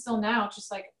 even still now, it's just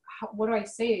like, what do I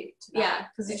say to that? Yeah,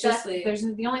 because it's exactly. Just,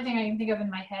 there's the only thing I can think of in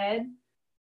my head,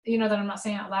 that I'm not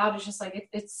saying out loud. It's just like,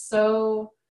 it's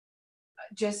so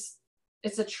just,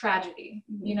 it's a tragedy.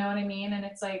 You know what I mean? And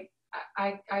it's like,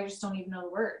 I just don't even know the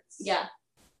words. Yeah.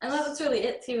 And that's really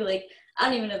it too. Like, I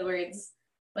don't even know the words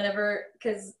whenever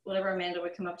Amanda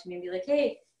would come up to me and be like,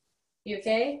 hey, you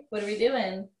okay? What are we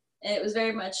doing? And it was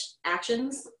very much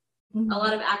actions, a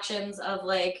lot of actions of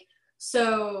like,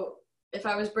 so if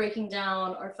I was breaking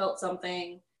down or felt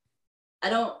something,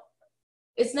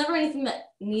 it's never anything that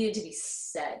needed to be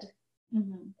said.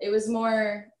 It was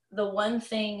more the one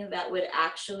thing that would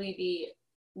actually be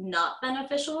not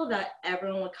beneficial that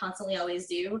everyone would constantly always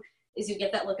do is you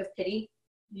get that look of pity.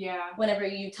 Yeah. Whenever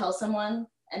you tell someone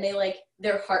and they like,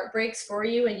 their heart breaks for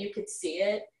you and you could see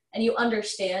it and you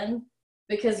understand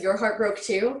because your heart broke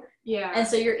too. Yeah. And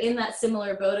so you're in that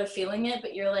similar boat of feeling it,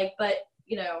 but you're like, but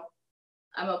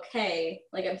I'm okay.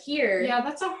 Like, I'm here. Yeah,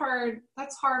 that's hard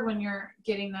when you're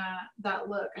getting that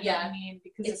look. I know what I mean,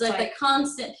 because it's like the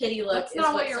constant pity look. That's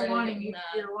not what you're wanting.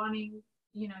 You're wanting,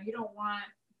 you don't want,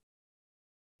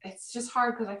 it's just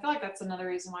hard, because I feel like that's another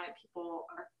reason why people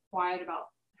are quiet about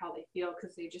how they feel,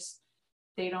 because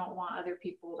they don't want other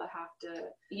people to have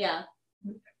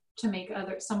to make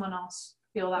someone else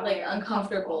feel that way,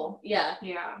 uncomfortable. Yeah.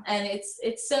 And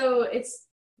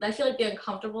I feel like the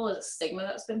uncomfortable is a stigma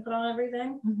that's been put on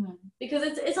everything, because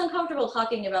it's uncomfortable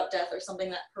talking about death or something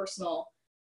that personal,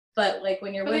 but like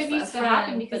when you're with it needs to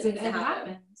happen, because it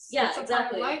happens. Yeah, it's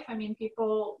exactly. A part of life. I mean,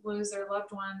 people lose their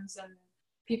loved ones and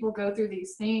people go through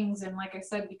these things, and like I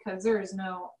said, because there is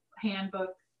no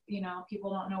handbook,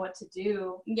 people don't know what to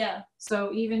do. Yeah.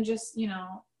 So even just,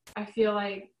 I feel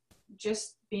like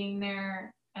just being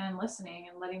there and listening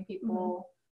and letting people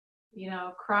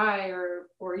cry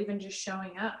or even just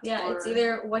showing up. Yeah, it's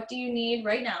either what do you need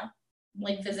right now,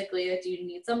 like physically, do you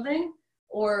need something,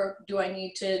 or do I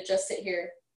need to just sit here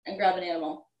and grab an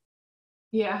animal?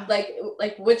 Yeah. Like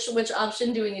which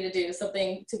option do we need to do?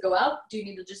 Something to go out? Do you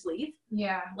need to just leave?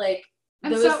 Yeah. Like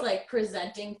those like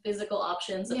presenting physical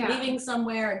options of leaving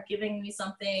somewhere, giving me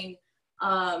something,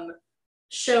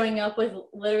 showing up with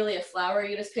literally a flower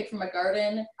you just picked from a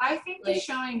garden. I think just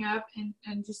showing up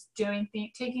and just doing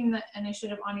taking the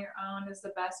initiative on your own is the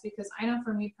best, because I know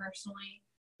for me personally,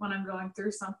 when I'm going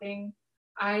through something,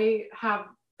 I have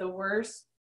the worst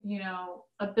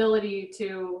ability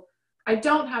to, I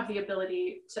don't have the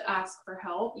ability to ask for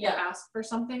help or ask for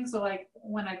something. So like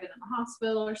when I've been in the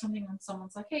hospital or something, when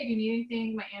someone's like, hey, do you need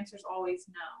anything? My answer is always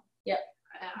no. Yep.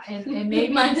 And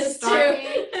maybe I'm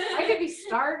starving. I could be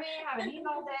starving, haven't eaten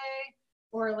all day,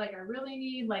 or like I really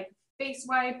need like face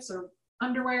wipes or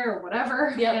underwear or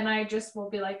whatever. Yep. And I just will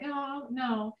be like, oh,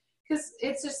 no. Because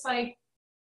it's just like,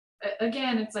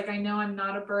 again, it's like I know I'm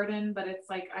not a burden, but it's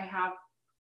like I have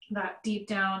that deep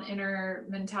down inner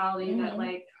mentality that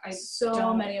like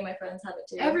many of my friends have it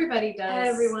too. Everybody does.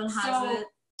 Everyone has it.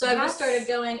 So I've just started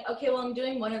going, okay, well, I'm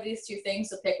doing one of these two things,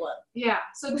 so pick one. Yeah.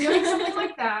 So doing something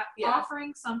like that,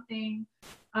 offering something,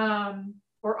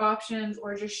 or options,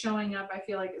 or just showing up, I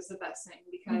feel like is the best thing,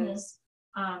 because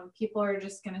people are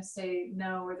just going to say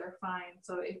no or they're fine.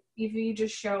 So if you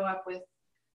just show up with,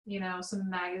 some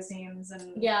magazines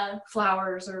and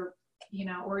flowers, or,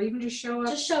 or even just show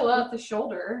up with the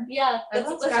shoulder. Yeah.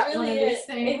 Everyone's got really one of these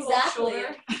things. Exactly.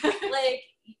 Like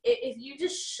if you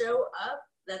just show up,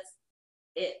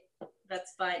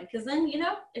 that's fine. Because then,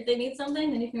 if they need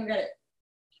something, then you can go get it.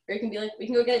 Or you can be like, we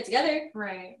can go get it together.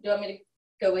 Right. Do you want me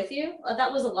to go with you?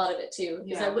 That was a lot of it too.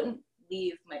 Because I wouldn't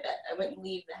leave my bed. I wouldn't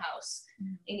leave the house.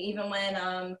 Mm-hmm. And even when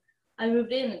I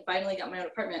moved in and finally got my own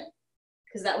apartment,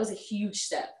 because that was a huge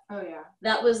step. Oh, yeah.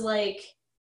 That was like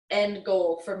end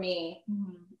goal for me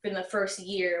in the first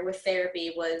year with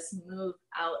therapy, was move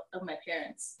out of my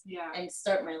parents and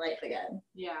start my life again.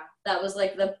 Yeah. That was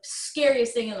like the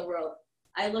scariest thing in the world.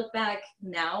 I look back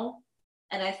now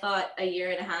and I thought a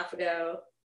year and a half ago,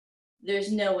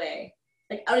 there's no way.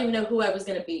 Like, I don't even know who I was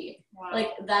going to be. Wow. Like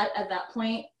that, at that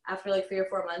point, after like 3 or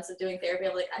 4 months of doing therapy,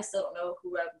 I'm like, I still don't know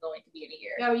who I'm going to be in a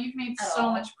year. Yeah, well, you've made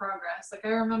so much progress. Like, I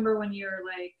remember when you were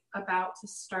like about to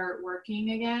start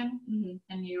working again,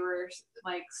 and you were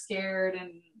like scared,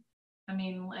 and I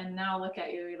mean, and now look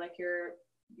at you, like you're,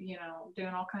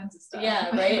 doing all kinds of stuff. Yeah,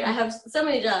 right. I have so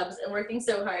many jobs and working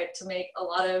so hard to make a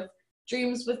lot of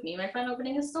dreams with me, my friend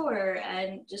opening a store,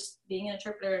 and just being an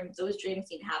interpreter, and those dreams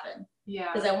need to happen.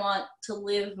 Yeah. Because I want to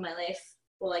live my life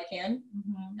while I can,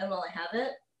 and while I have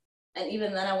it. And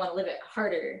even then I want to live it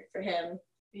harder for him.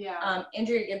 Yeah.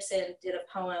 Andrea Gibson did a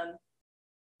poem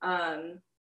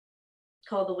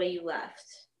called The Way You Left.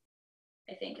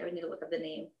 I think I would need to look up the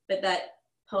name. But that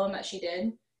poem that she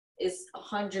did is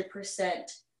 100%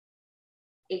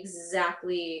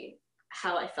 exactly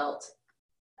how I felt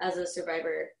as a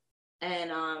survivor.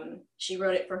 And she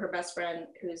wrote it for her best friend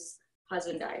whose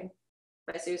husband died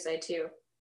by suicide too.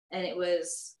 And it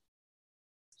was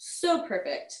so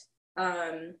perfect.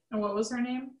 And what was her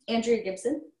name? Andrea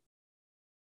Gibson.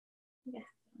 Yeah.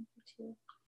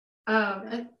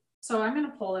 So I'm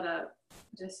gonna pull it up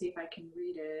to see if I can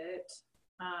read it.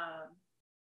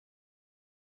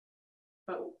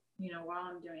 But while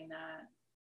I'm doing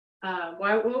that,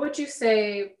 what would you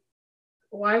say?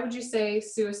 Why would you say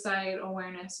suicide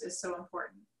awareness is so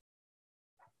important?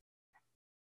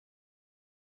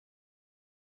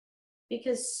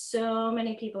 Because so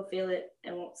many people feel it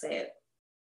and won't say it.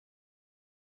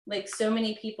 Like, so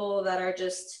many people that are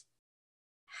just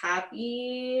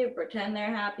happy, pretend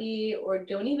they're happy, or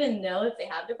don't even know if they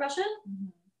have depression,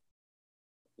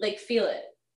 like, feel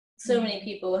it. So many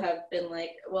people have been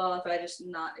like, well, if I just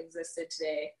not existed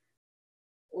today.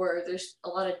 Or there's a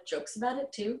lot of jokes about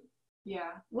it too.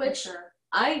 Yeah, which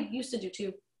I used to do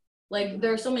too. Like,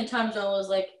 there are so many times I was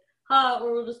like,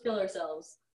 or we'll just kill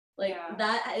ourselves. Like,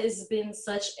 that has been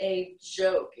such a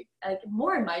joke. Like,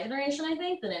 more in my generation, I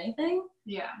think, than anything.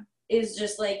 Yeah. Is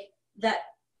just like that.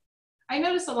 I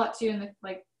notice a lot too in the,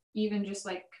 like, even just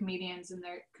like comedians in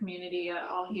their community,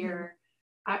 I'll hear,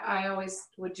 I always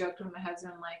would joke with my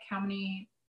husband, like, how many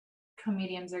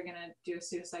comedians are gonna do a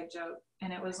suicide joke?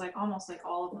 And it was like almost like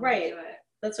all of them do it.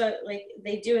 That's why, like,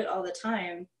 they do it all the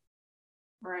time.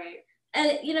 Right.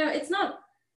 And it's not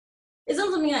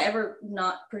something I ever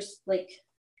not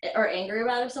or angry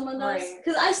about if someone does,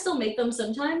 because I still make them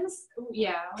sometimes.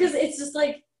 Yeah. Because it's just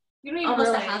like, you don't even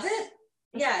almost realize. A habit.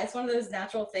 Yeah, it's one of those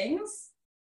natural things.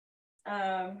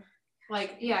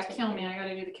 Like, yeah, kill me. I got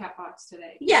to do the cat box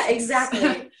today. Yeah,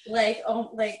 exactly.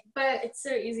 But it's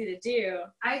so easy to do.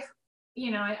 I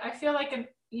feel like,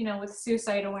 with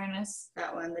suicide awareness.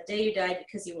 That one, the day you died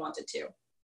because you wanted to.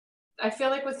 I feel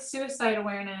like with suicide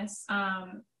awareness,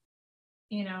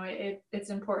 it's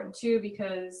important too,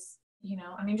 because,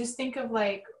 I mean, just think of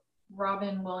like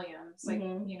Robin Williams, like,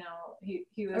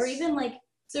 he was. Or even like,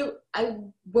 so I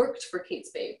worked for Kate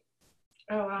Spade.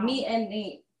 Oh, wow. Me and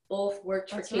Nate both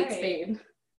worked for Kate Spade.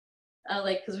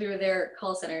 Because we were their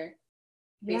call center,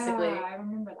 basically. Yeah, I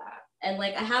remember that. And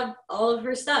like, I have all of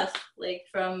her stuff, like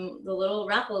from the little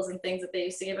raffles and things that they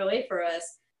used to give away for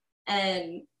us.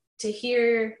 And to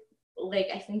hear, like,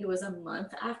 I think it was a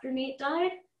month after Nate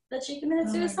died that she committed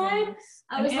suicide.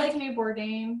 I was Anthony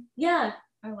Bourdain. Yeah.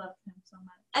 I love him so much.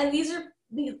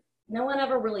 And no one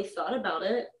ever really thought about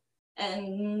it.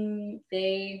 And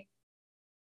they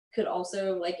could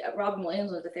also, like, Robin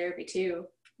Williams went to therapy too.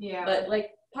 Yeah. But,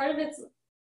 like, part of it's,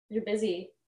 you're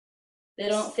busy. They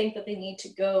don't think that they need to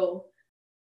go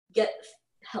get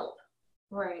help.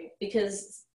 Right.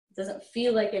 Because it doesn't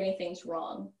feel like anything's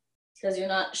wrong. Because you're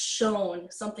not shown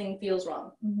something feels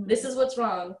wrong. Mm-hmm. This is what's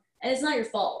wrong. And it's not your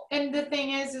fault. And the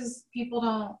thing is people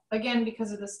don't, again,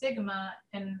 because of the stigma,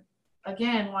 and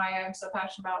again, why I'm so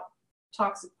passionate about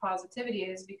toxic positivity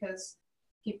is because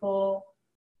people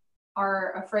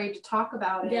are afraid to talk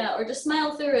about it. Yeah, or just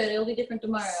smile through it. It'll be different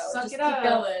tomorrow. Suck just it keep up.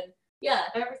 Going. Yeah.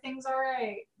 Everything's all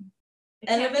right.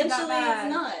 And eventually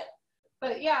it's not.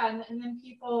 But yeah, and then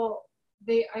people,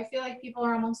 I feel like people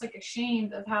are almost like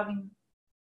ashamed of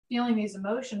feeling these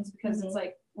emotions because mm-hmm. It's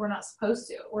like, we're not supposed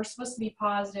to. We're supposed to be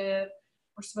positive.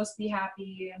 We're supposed to be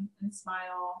happy and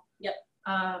smile. Yep.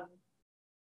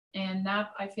 And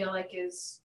that I feel like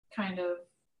is kind of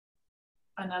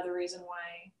another reason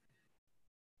why,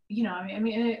 I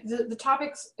mean, the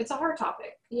topic's, it's a hard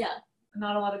topic. Yeah.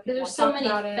 Not a lot of people there's so many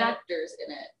about factors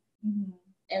in it. Mm-hmm.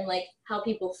 And like how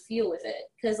people feel with it.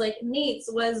 Because like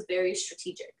Nate's was very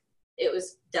strategic. It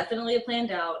was definitely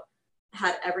planned out,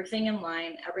 had everything in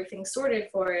line, everything sorted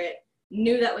for it,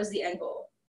 knew that was the end goal.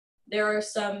 There are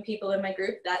some people in my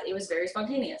group that it was very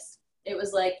spontaneous. It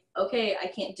was like, okay, I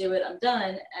can't do it, I'm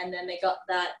done. And then they got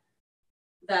that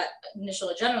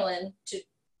initial adrenaline to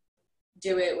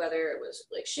do it, whether it was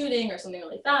like shooting or something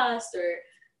really fast or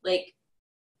like,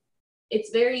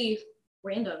 it's very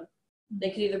random. They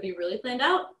could either be really planned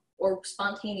out or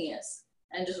spontaneous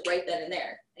and just write that in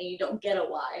there. And you don't get a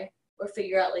why or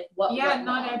figure out like what. Yeah,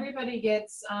 not everybody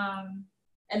gets,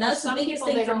 and that's the biggest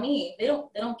thing for me. They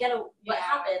don't get what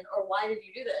happened or why did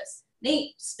you do this.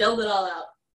 Nate spelled it all out.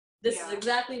 This is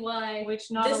exactly why.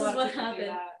 Which not this a lot is what of people happened.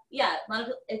 Do that. Yeah,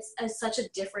 it's such a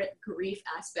different grief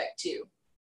aspect too.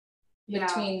 Yeah.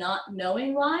 Between not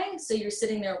knowing why, so you're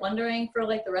sitting there wondering for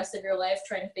like the rest of your life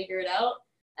trying to figure it out,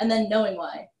 and then knowing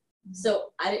why. Mm-hmm.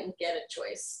 So I didn't get a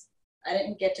choice. I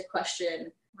didn't get to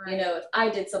question, right. If I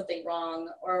did something wrong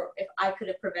or if I could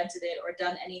have prevented it or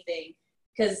done anything,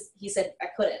 because he said I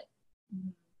couldn't. Mm-hmm.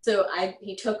 So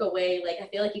he took away, like, I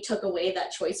feel like he took away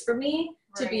that choice from me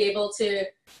to be able to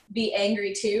be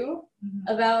angry too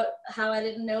about how I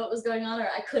didn't know what was going on, or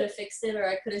I could have fixed it, or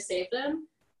I could have saved him,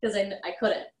 because I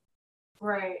couldn't.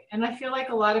 Right. And I feel like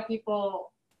a lot of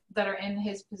people that are in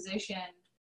his position,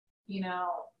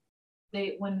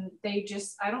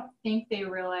 I don't think they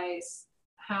realize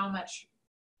how much,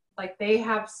 like, they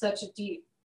have such a deep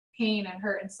pain and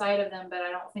hurt inside of them, but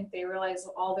I don't think they realize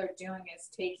all they're doing is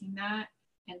taking that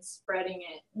and spreading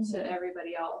it to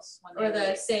everybody else. Or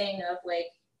the saying of, like,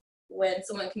 when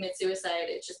someone commits suicide,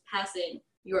 it's just passing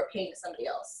your pain to somebody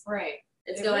else. Right.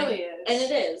 It really is. And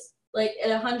it is. Like,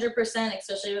 at 100%,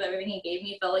 especially with everything he gave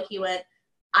me, felt like he went,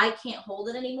 I can't hold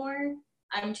it anymore.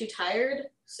 I'm too tired.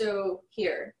 So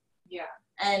here. Yeah.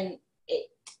 And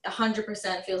it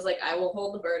 100% feels like I will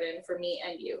hold the burden for me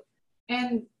and you.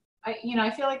 And I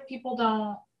feel like people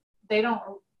don't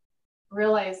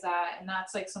realize that. And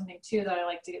that's like something too that I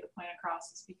like to get the point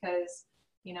across, is because,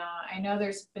 I know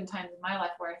there's been times in my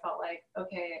life where I felt like,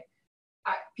 okay,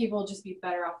 people just be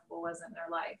better off if it wasn't in their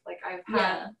life. Like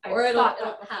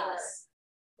it'll pass.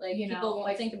 Like, people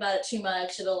won't think about it too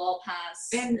much. It'll all pass.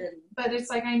 But it's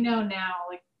like, I know now,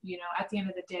 like, at the end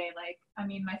of the day, like, I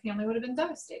mean, my family would have been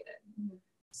devastated. Mm-hmm.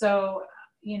 So,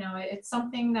 it's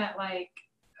something that, like,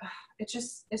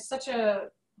 it's such a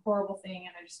horrible thing.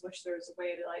 And I just wish there was a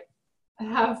way to, like,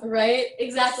 have right,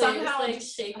 exactly, somehow just, like,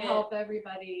 shake help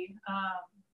everybody.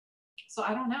 So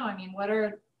I don't know. I mean, what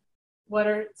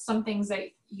are some things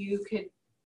that you could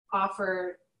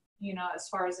offer, as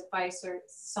far as advice or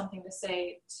something to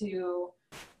say to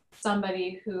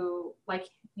somebody who, like,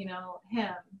 him,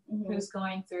 who's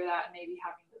going through that and maybe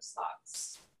having those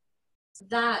thoughts?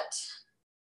 That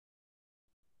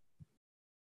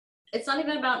it's not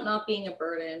even about not being a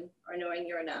burden or knowing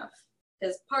you're enough,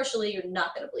 because partially you're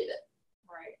not going to believe it.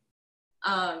 Right.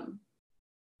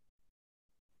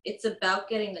 It's about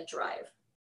getting the drive.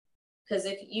 Because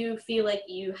if you feel like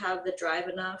you have the drive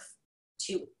enough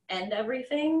to end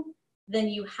everything, then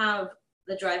you have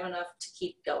the drive enough to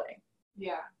keep going.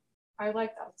 Yeah. I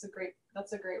like that.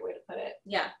 That's a great way to put it.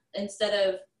 Yeah. Instead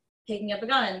of picking up a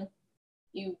gun,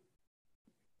 you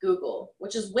Google,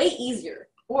 which is way easier.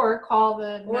 or call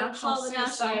the or National call the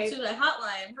Suicide National Suicide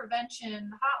Hotline.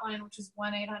 Prevention Hotline, which is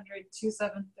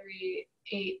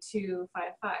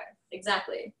 1-800-273-8255.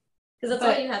 Exactly. Because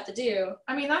that's all you have to do.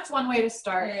 I mean, that's one way to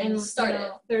start. And start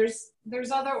it.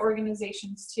 There's other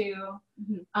organizations too,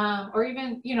 or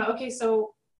even, okay,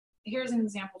 so here's an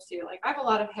example too. Like, I have a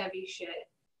lot of heavy shit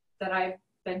that I've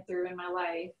been through in my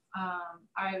life.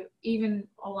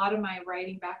 A lot of my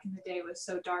writing back in the day was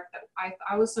so dark that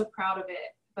I was so proud of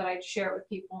it, but I'd share it with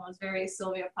people, and it was very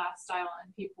Sylvia Plath style,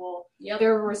 and people,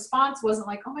 their response wasn't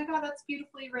like, oh my God, that's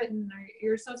beautifully written, or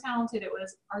you're so talented. It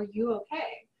was, are you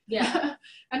okay? Yeah.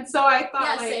 And so I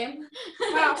thought, same.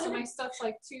 wow, so my stuff's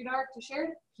like too dark to share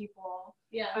to people.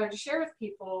 Yeah. Or to share with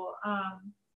people.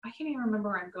 I can't even remember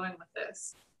where I'm going with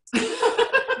this.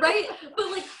 Right?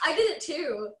 But like, I did it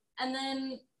too. And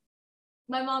then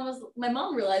my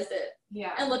mom realized it.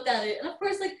 Yeah. And looked at it. And of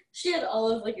course, like, she had all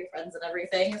of like your friends and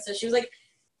everything. And so she was like,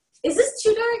 is this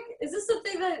too dark? Is this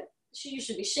something that you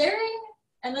should be sharing?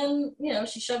 And then,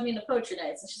 she shoved me into poetry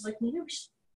nights, and she's like, maybe we should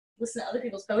listen to other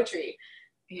people's poetry.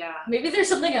 Yeah. Maybe there's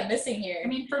something I'm missing here. I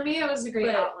mean, for me, it was a great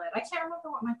outlet. I can't remember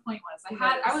what my point was.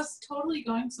 I was totally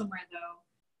going somewhere though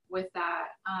with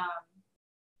that.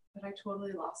 But I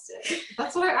totally lost it.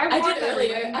 That's what I did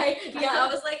earlier. I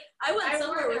was like, I went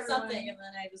somewhere with something, and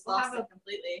then I just lost it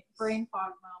completely. Brain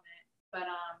fog moment. But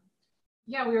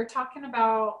yeah, we were talking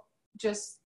about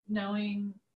just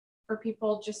knowing, for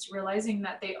people, just realizing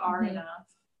that they are enough.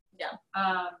 Yeah.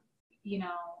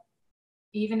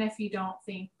 Even if you don't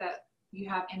think that you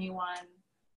have anyone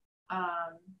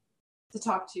to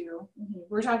talk to,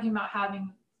 we're talking about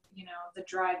having, the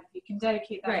drive. If you can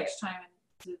dedicate that much time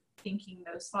into thinking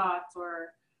those thoughts,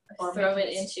 or throw it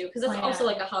into, because it's also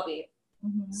like a hobby.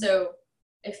 So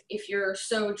if you're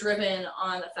so driven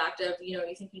on the fact of, you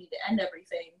think you need to end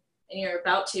everything, and you're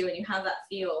about to, and you have that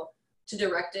feel, to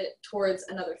direct it towards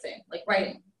another thing, like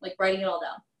writing it all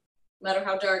down, no matter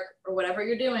how dark or whatever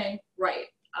you're doing,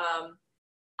 write.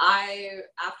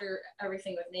 After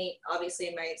everything with Nate,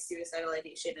 obviously my suicidal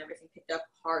ideation and everything picked up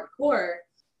hardcore,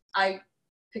 I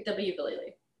picked up a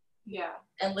ukulele. Yeah.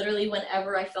 And literally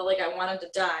whenever I felt like I wanted to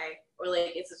die, or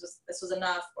like this was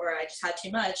enough, or I just had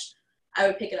too much, I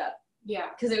would pick it up. Yeah.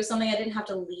 Because it was something I didn't have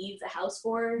to leave the house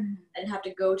for. I didn't have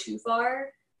to go too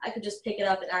far. I could just pick it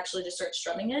up and actually just start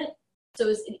strumming it. So it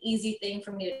was an easy thing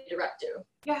for me to direct to.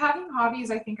 Yeah, having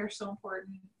hobbies, I think, are so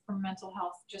important for mental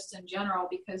health just in general,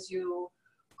 because you're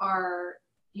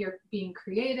being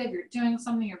creative, you're doing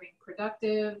something, you're being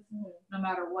productive, no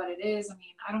matter what it is. I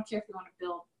mean, I don't care if you want to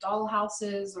build doll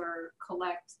houses or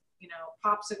collect,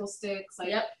 popsicle sticks.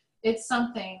 It's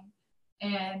something,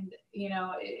 and,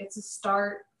 it's a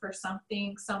start for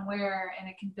something somewhere, and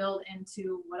it can build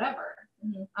into whatever.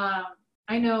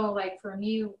 I know, like, for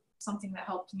me, something that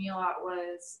helped me a lot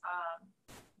was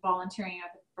volunteering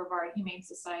at the Brevard Humane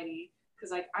Society,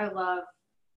 because, like, I love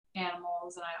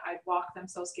animals, and I'd walk them,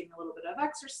 so I was getting a little bit of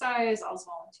exercise. I was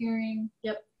volunteering.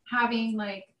 Yep. Having,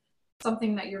 like,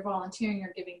 something that you're volunteering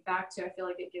or giving back to, I feel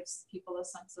like it gives people a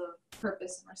sense of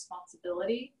purpose and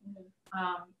responsibility.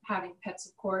 Having pets,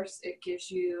 of course, it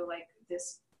gives you, like,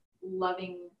 this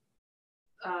loving,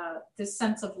 this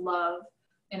sense of love,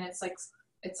 and it's like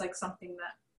something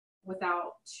that,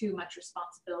 without too much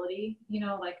responsibility,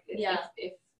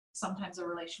 if sometimes a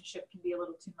relationship can be a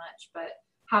little too much, but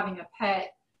having a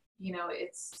pet,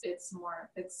 it's more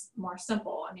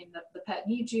simple. I mean, the pet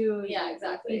needs you. Yeah,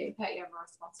 exactly. You feed the pet, you have a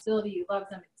responsibility, you love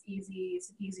them, it's easy,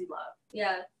 it's an easy love.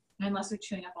 Yeah. Unless they're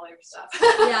chewing up all your stuff.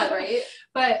 Yeah, right.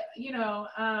 But,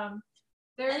 and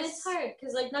it's hard,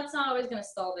 because, like, that's not always going to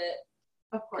solve it.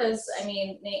 Of course. Because, I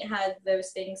mean, Nate had those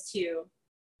things too.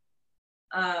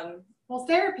 Well,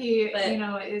 therapy,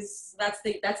 is... That's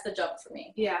the jump for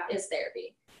me. Yeah. Is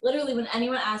therapy. Literally, when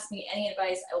anyone asks me any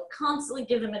advice, I will constantly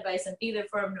give them advice and be there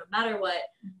for them no matter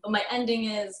what. But my ending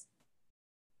is,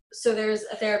 so there's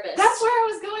a therapist. That's where I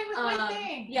was going with my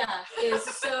thing. Yeah,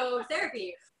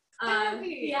 therapy.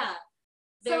 Therapy. Yeah.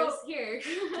 There's here.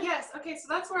 Yes. Okay. So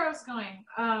that's where I was going.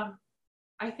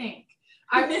 I think.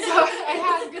 I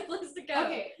had a good list to go.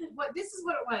 Okay. This is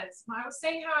what it was. I was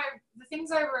saying how the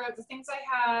things I wrote, the things I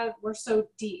had were so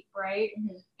deep, right?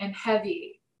 And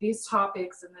heavy. These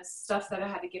topics and this stuff that I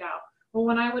had to get out. Well,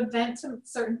 when I would vent to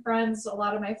certain friends, a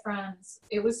lot of my friends,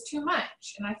 it was too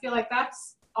much. And I feel like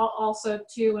that's also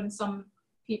too, when some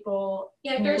people...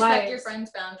 Yeah, you respect your friends'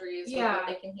 boundaries. Yeah, what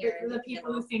they can hear. The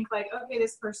people who think, like, okay,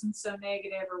 this person's so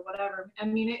negative or whatever. I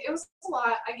mean, it was a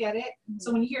lot. I get it.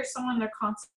 So when you hear someone, they're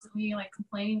constantly, like,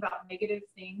 complaining about negative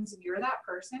things, and you're that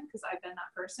person, because I've been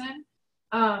that person.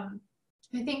 I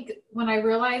think when I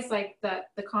realized, like, that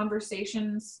the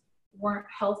conversations weren't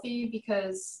healthy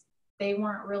because they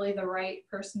weren't really the right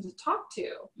person to talk to.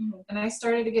 Mm-hmm. And I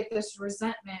started to get this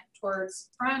resentment towards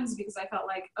friends because I felt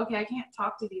like, okay, I can't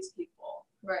talk to these people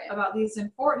about these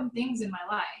important things in my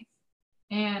life.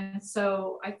 And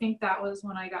so I think that was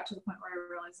when I got to the point where I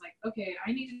realized, like, okay,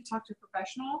 I need to talk to a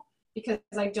professional because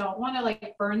I don't want to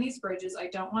like burn these bridges. I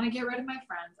don't want to get rid of my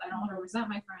friends. I don't want to resent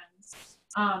my friends.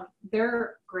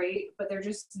 They're great, but they're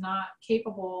just not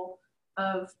capable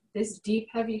of this deep,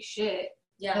 heavy shit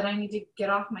that I need to get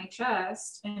off my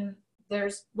chest. And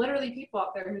there's literally people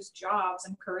out there whose jobs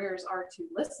and careers are to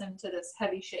listen to this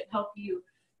heavy shit, help you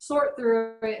sort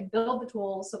through it and build the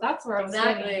tools. So that's where I was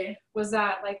getting, was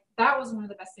that like, that was one of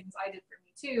the best things I did for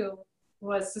me too,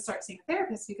 was to start seeing a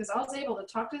therapist, because I was able to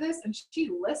talk to this and she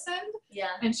listened.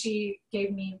 And she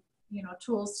gave me, you know,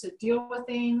 tools to deal with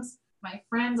things. My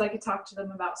friends, I could talk to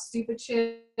them about stupid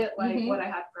shit, like what I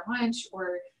had for lunch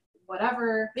or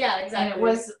whatever. And it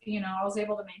was, you know, I was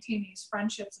able to maintain these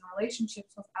friendships and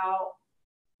relationships without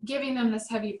giving them this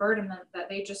heavy burden that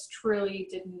they just truly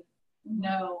didn't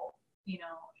know, you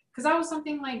know, because that was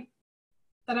something like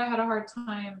that I had a hard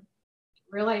time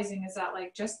realizing, is that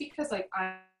like, just because like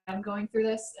I'm going through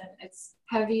this and it's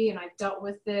heavy and I've dealt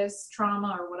with this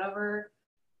trauma or whatever,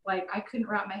 like I couldn't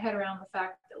wrap my head around the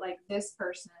fact that like this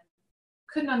person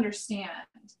couldn't understand,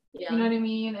 you know what I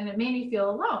mean? And it made me feel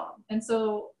alone. And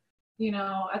so, you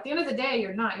know, at the end of the day,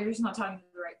 you're just not talking to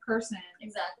the right person.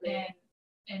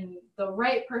 And the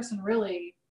right person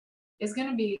really is going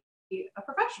to be a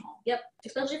professional.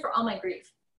 Especially for all my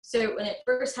grief. So when it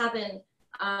first happened,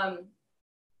 a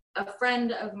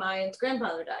friend of mine's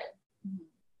grandfather died.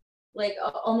 Like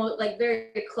almost like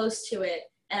very close to it,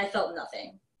 and I felt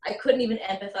nothing. I couldn't even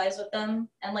empathize with them.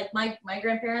 And like my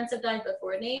grandparents have died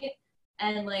before Nate,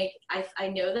 and like I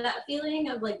know that feeling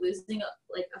of like losing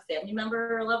a family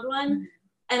member or a loved one,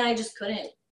 and I just couldn't.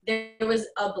 There was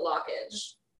a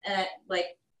blockage, and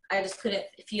I just couldn't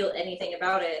feel anything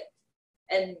about it.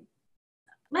 And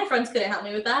my friends couldn't help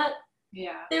me with that.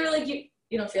 They were like,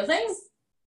 you don't feel things?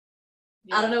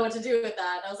 I don't know what to do with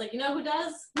that. And I was like, you know who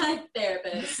does? My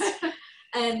therapist.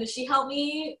 And she helped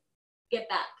me get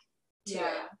back to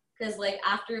it. Because like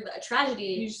after the tragedy,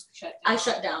 you just shut down. I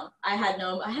shut down. I had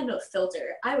no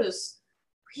filter. I was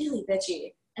really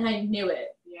bitchy, and I knew it.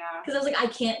 Because I was like, I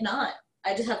can't not.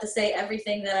 I just have to say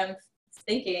everything that I'm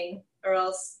thinking, or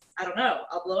else I don't know,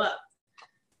 I'll blow up.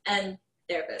 And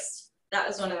therapist. That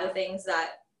was one of the things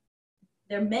that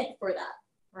they're meant for that.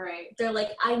 They're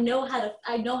like, I know how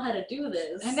to do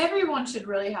this. And everyone should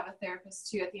really have a therapist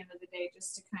too at the end of the day,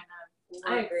 just to kind of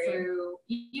work through,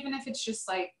 even if it's just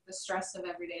like the stress of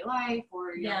everyday life,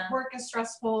 or your work is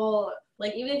stressful.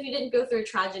 Like even if you didn't go through a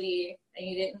tragedy and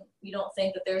you don't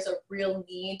think that there's a real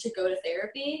need to go to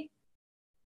therapy,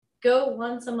 go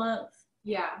once a month.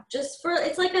 Just for,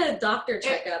 it's like a doctor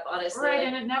checkup, honestly.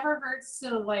 And it never hurts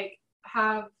to like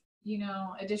have, you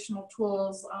know, additional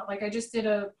tools. Like I just did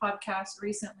a podcast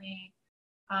recently,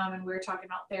 and we were talking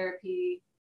about therapy,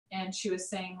 and she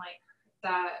was saying like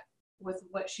that with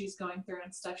what she's going through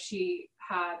and stuff, she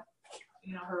had,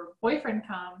 you know, her boyfriend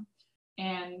come,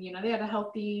 and, you know, they had a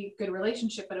healthy, good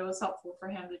relationship, but it was helpful for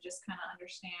him to just kind of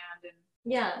understand and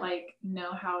like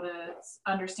know how to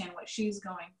understand what she's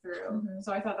going through.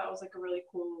 So I thought that was like a really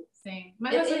cool thing.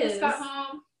 My husband just got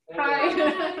home.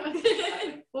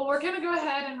 Hi. Well, we're going to go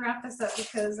ahead and wrap this up,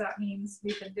 because that means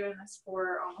we've been doing this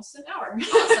for almost an hour.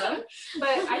 Awesome. But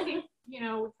I think, you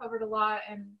know, we've covered a lot,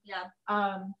 and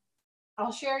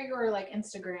I'll share your like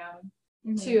Instagram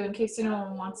too, in case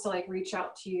anyone wants to like reach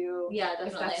out to you.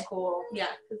 Definitely. If that's cool.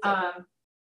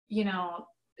 You know,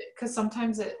 because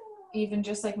sometimes it even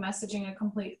just like messaging a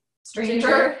complete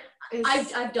stranger.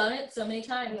 I've done it so many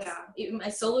times. Even my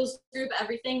solos group,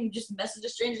 everything, you just message a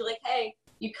stranger like, hey,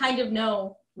 you kind of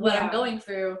know what I'm going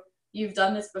through. You've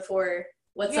done this before.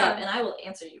 What's up? And I will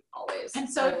answer you always. And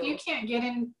so if you can't get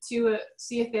into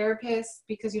see a therapist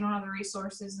because you don't have the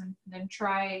resources, and then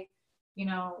try, you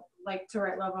know, like To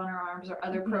Write Love on Our Arms or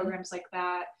other programs like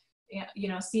that. You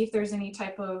know, see if there's any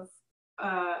type of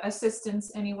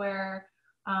assistance anywhere.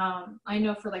 I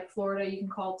know for like Florida, you can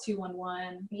call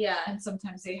 211. And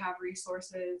sometimes they have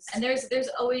resources. And there's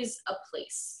always a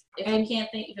place. If you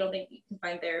don't think you can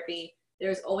find therapy,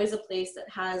 there's always a place that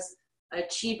has a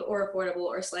cheap or affordable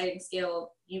or sliding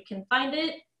scale. You can find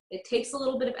it. It takes a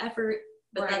little bit of effort,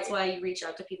 but that's why you reach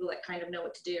out to people that kind of know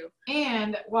what to do.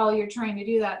 And while you're trying to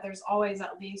do that, there's always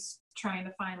at least trying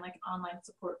to find like an online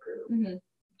support group.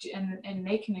 And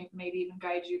they can maybe even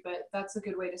guide you, but that's a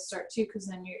good way to start too, because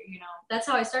then you know. That's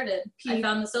how I started. I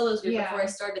found the solos group before I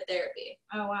started therapy.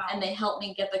 Oh wow! And they helped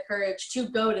me get the courage to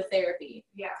go to therapy.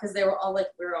 Because they were all like,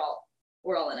 we're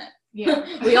all in it. Yeah.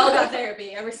 We all got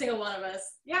therapy, every single one of us.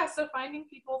 Yeah, so finding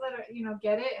people that are,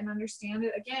 get it and understand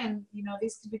it. Again,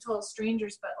 these could be total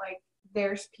strangers, but like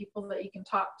there's people that you can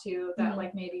talk to that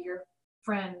like maybe your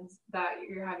friends that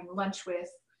you're having lunch with,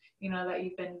 that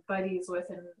you've been buddies with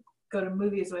and go to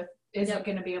movies with isn't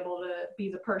going to be able to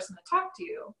be the person to talk to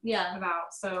you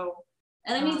about. So,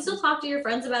 and I mean, still talk to your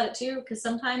friends about it too, because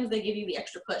sometimes they give you the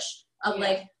extra push of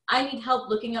like, I need help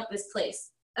looking up this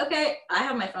place. Okay, I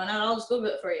have my phone out. I'll just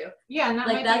Google it for you. Yeah, and that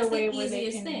like might that's be a way the where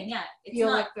easiest they can thing. Yeah, it's feel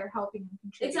not like they're helping and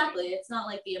contributing. Exactly. It's not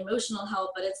like the emotional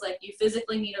help, but it's like you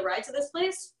physically need a ride to this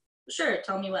place. Sure,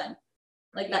 tell me when.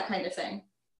 Like that kind of thing.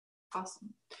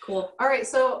 Awesome. Cool. All right.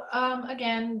 So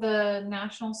again, the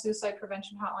National Suicide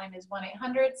Prevention Hotline is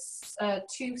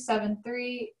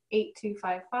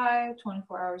 1-800-273-8255,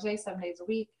 24 hours a day, 7 days a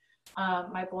week.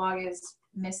 My blog is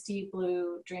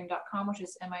mistybluedream.com, which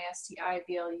is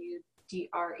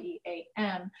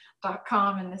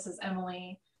mistibluedream.com. And this is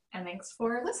Emily. And thanks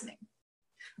for listening.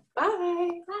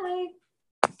 Bye. Bye.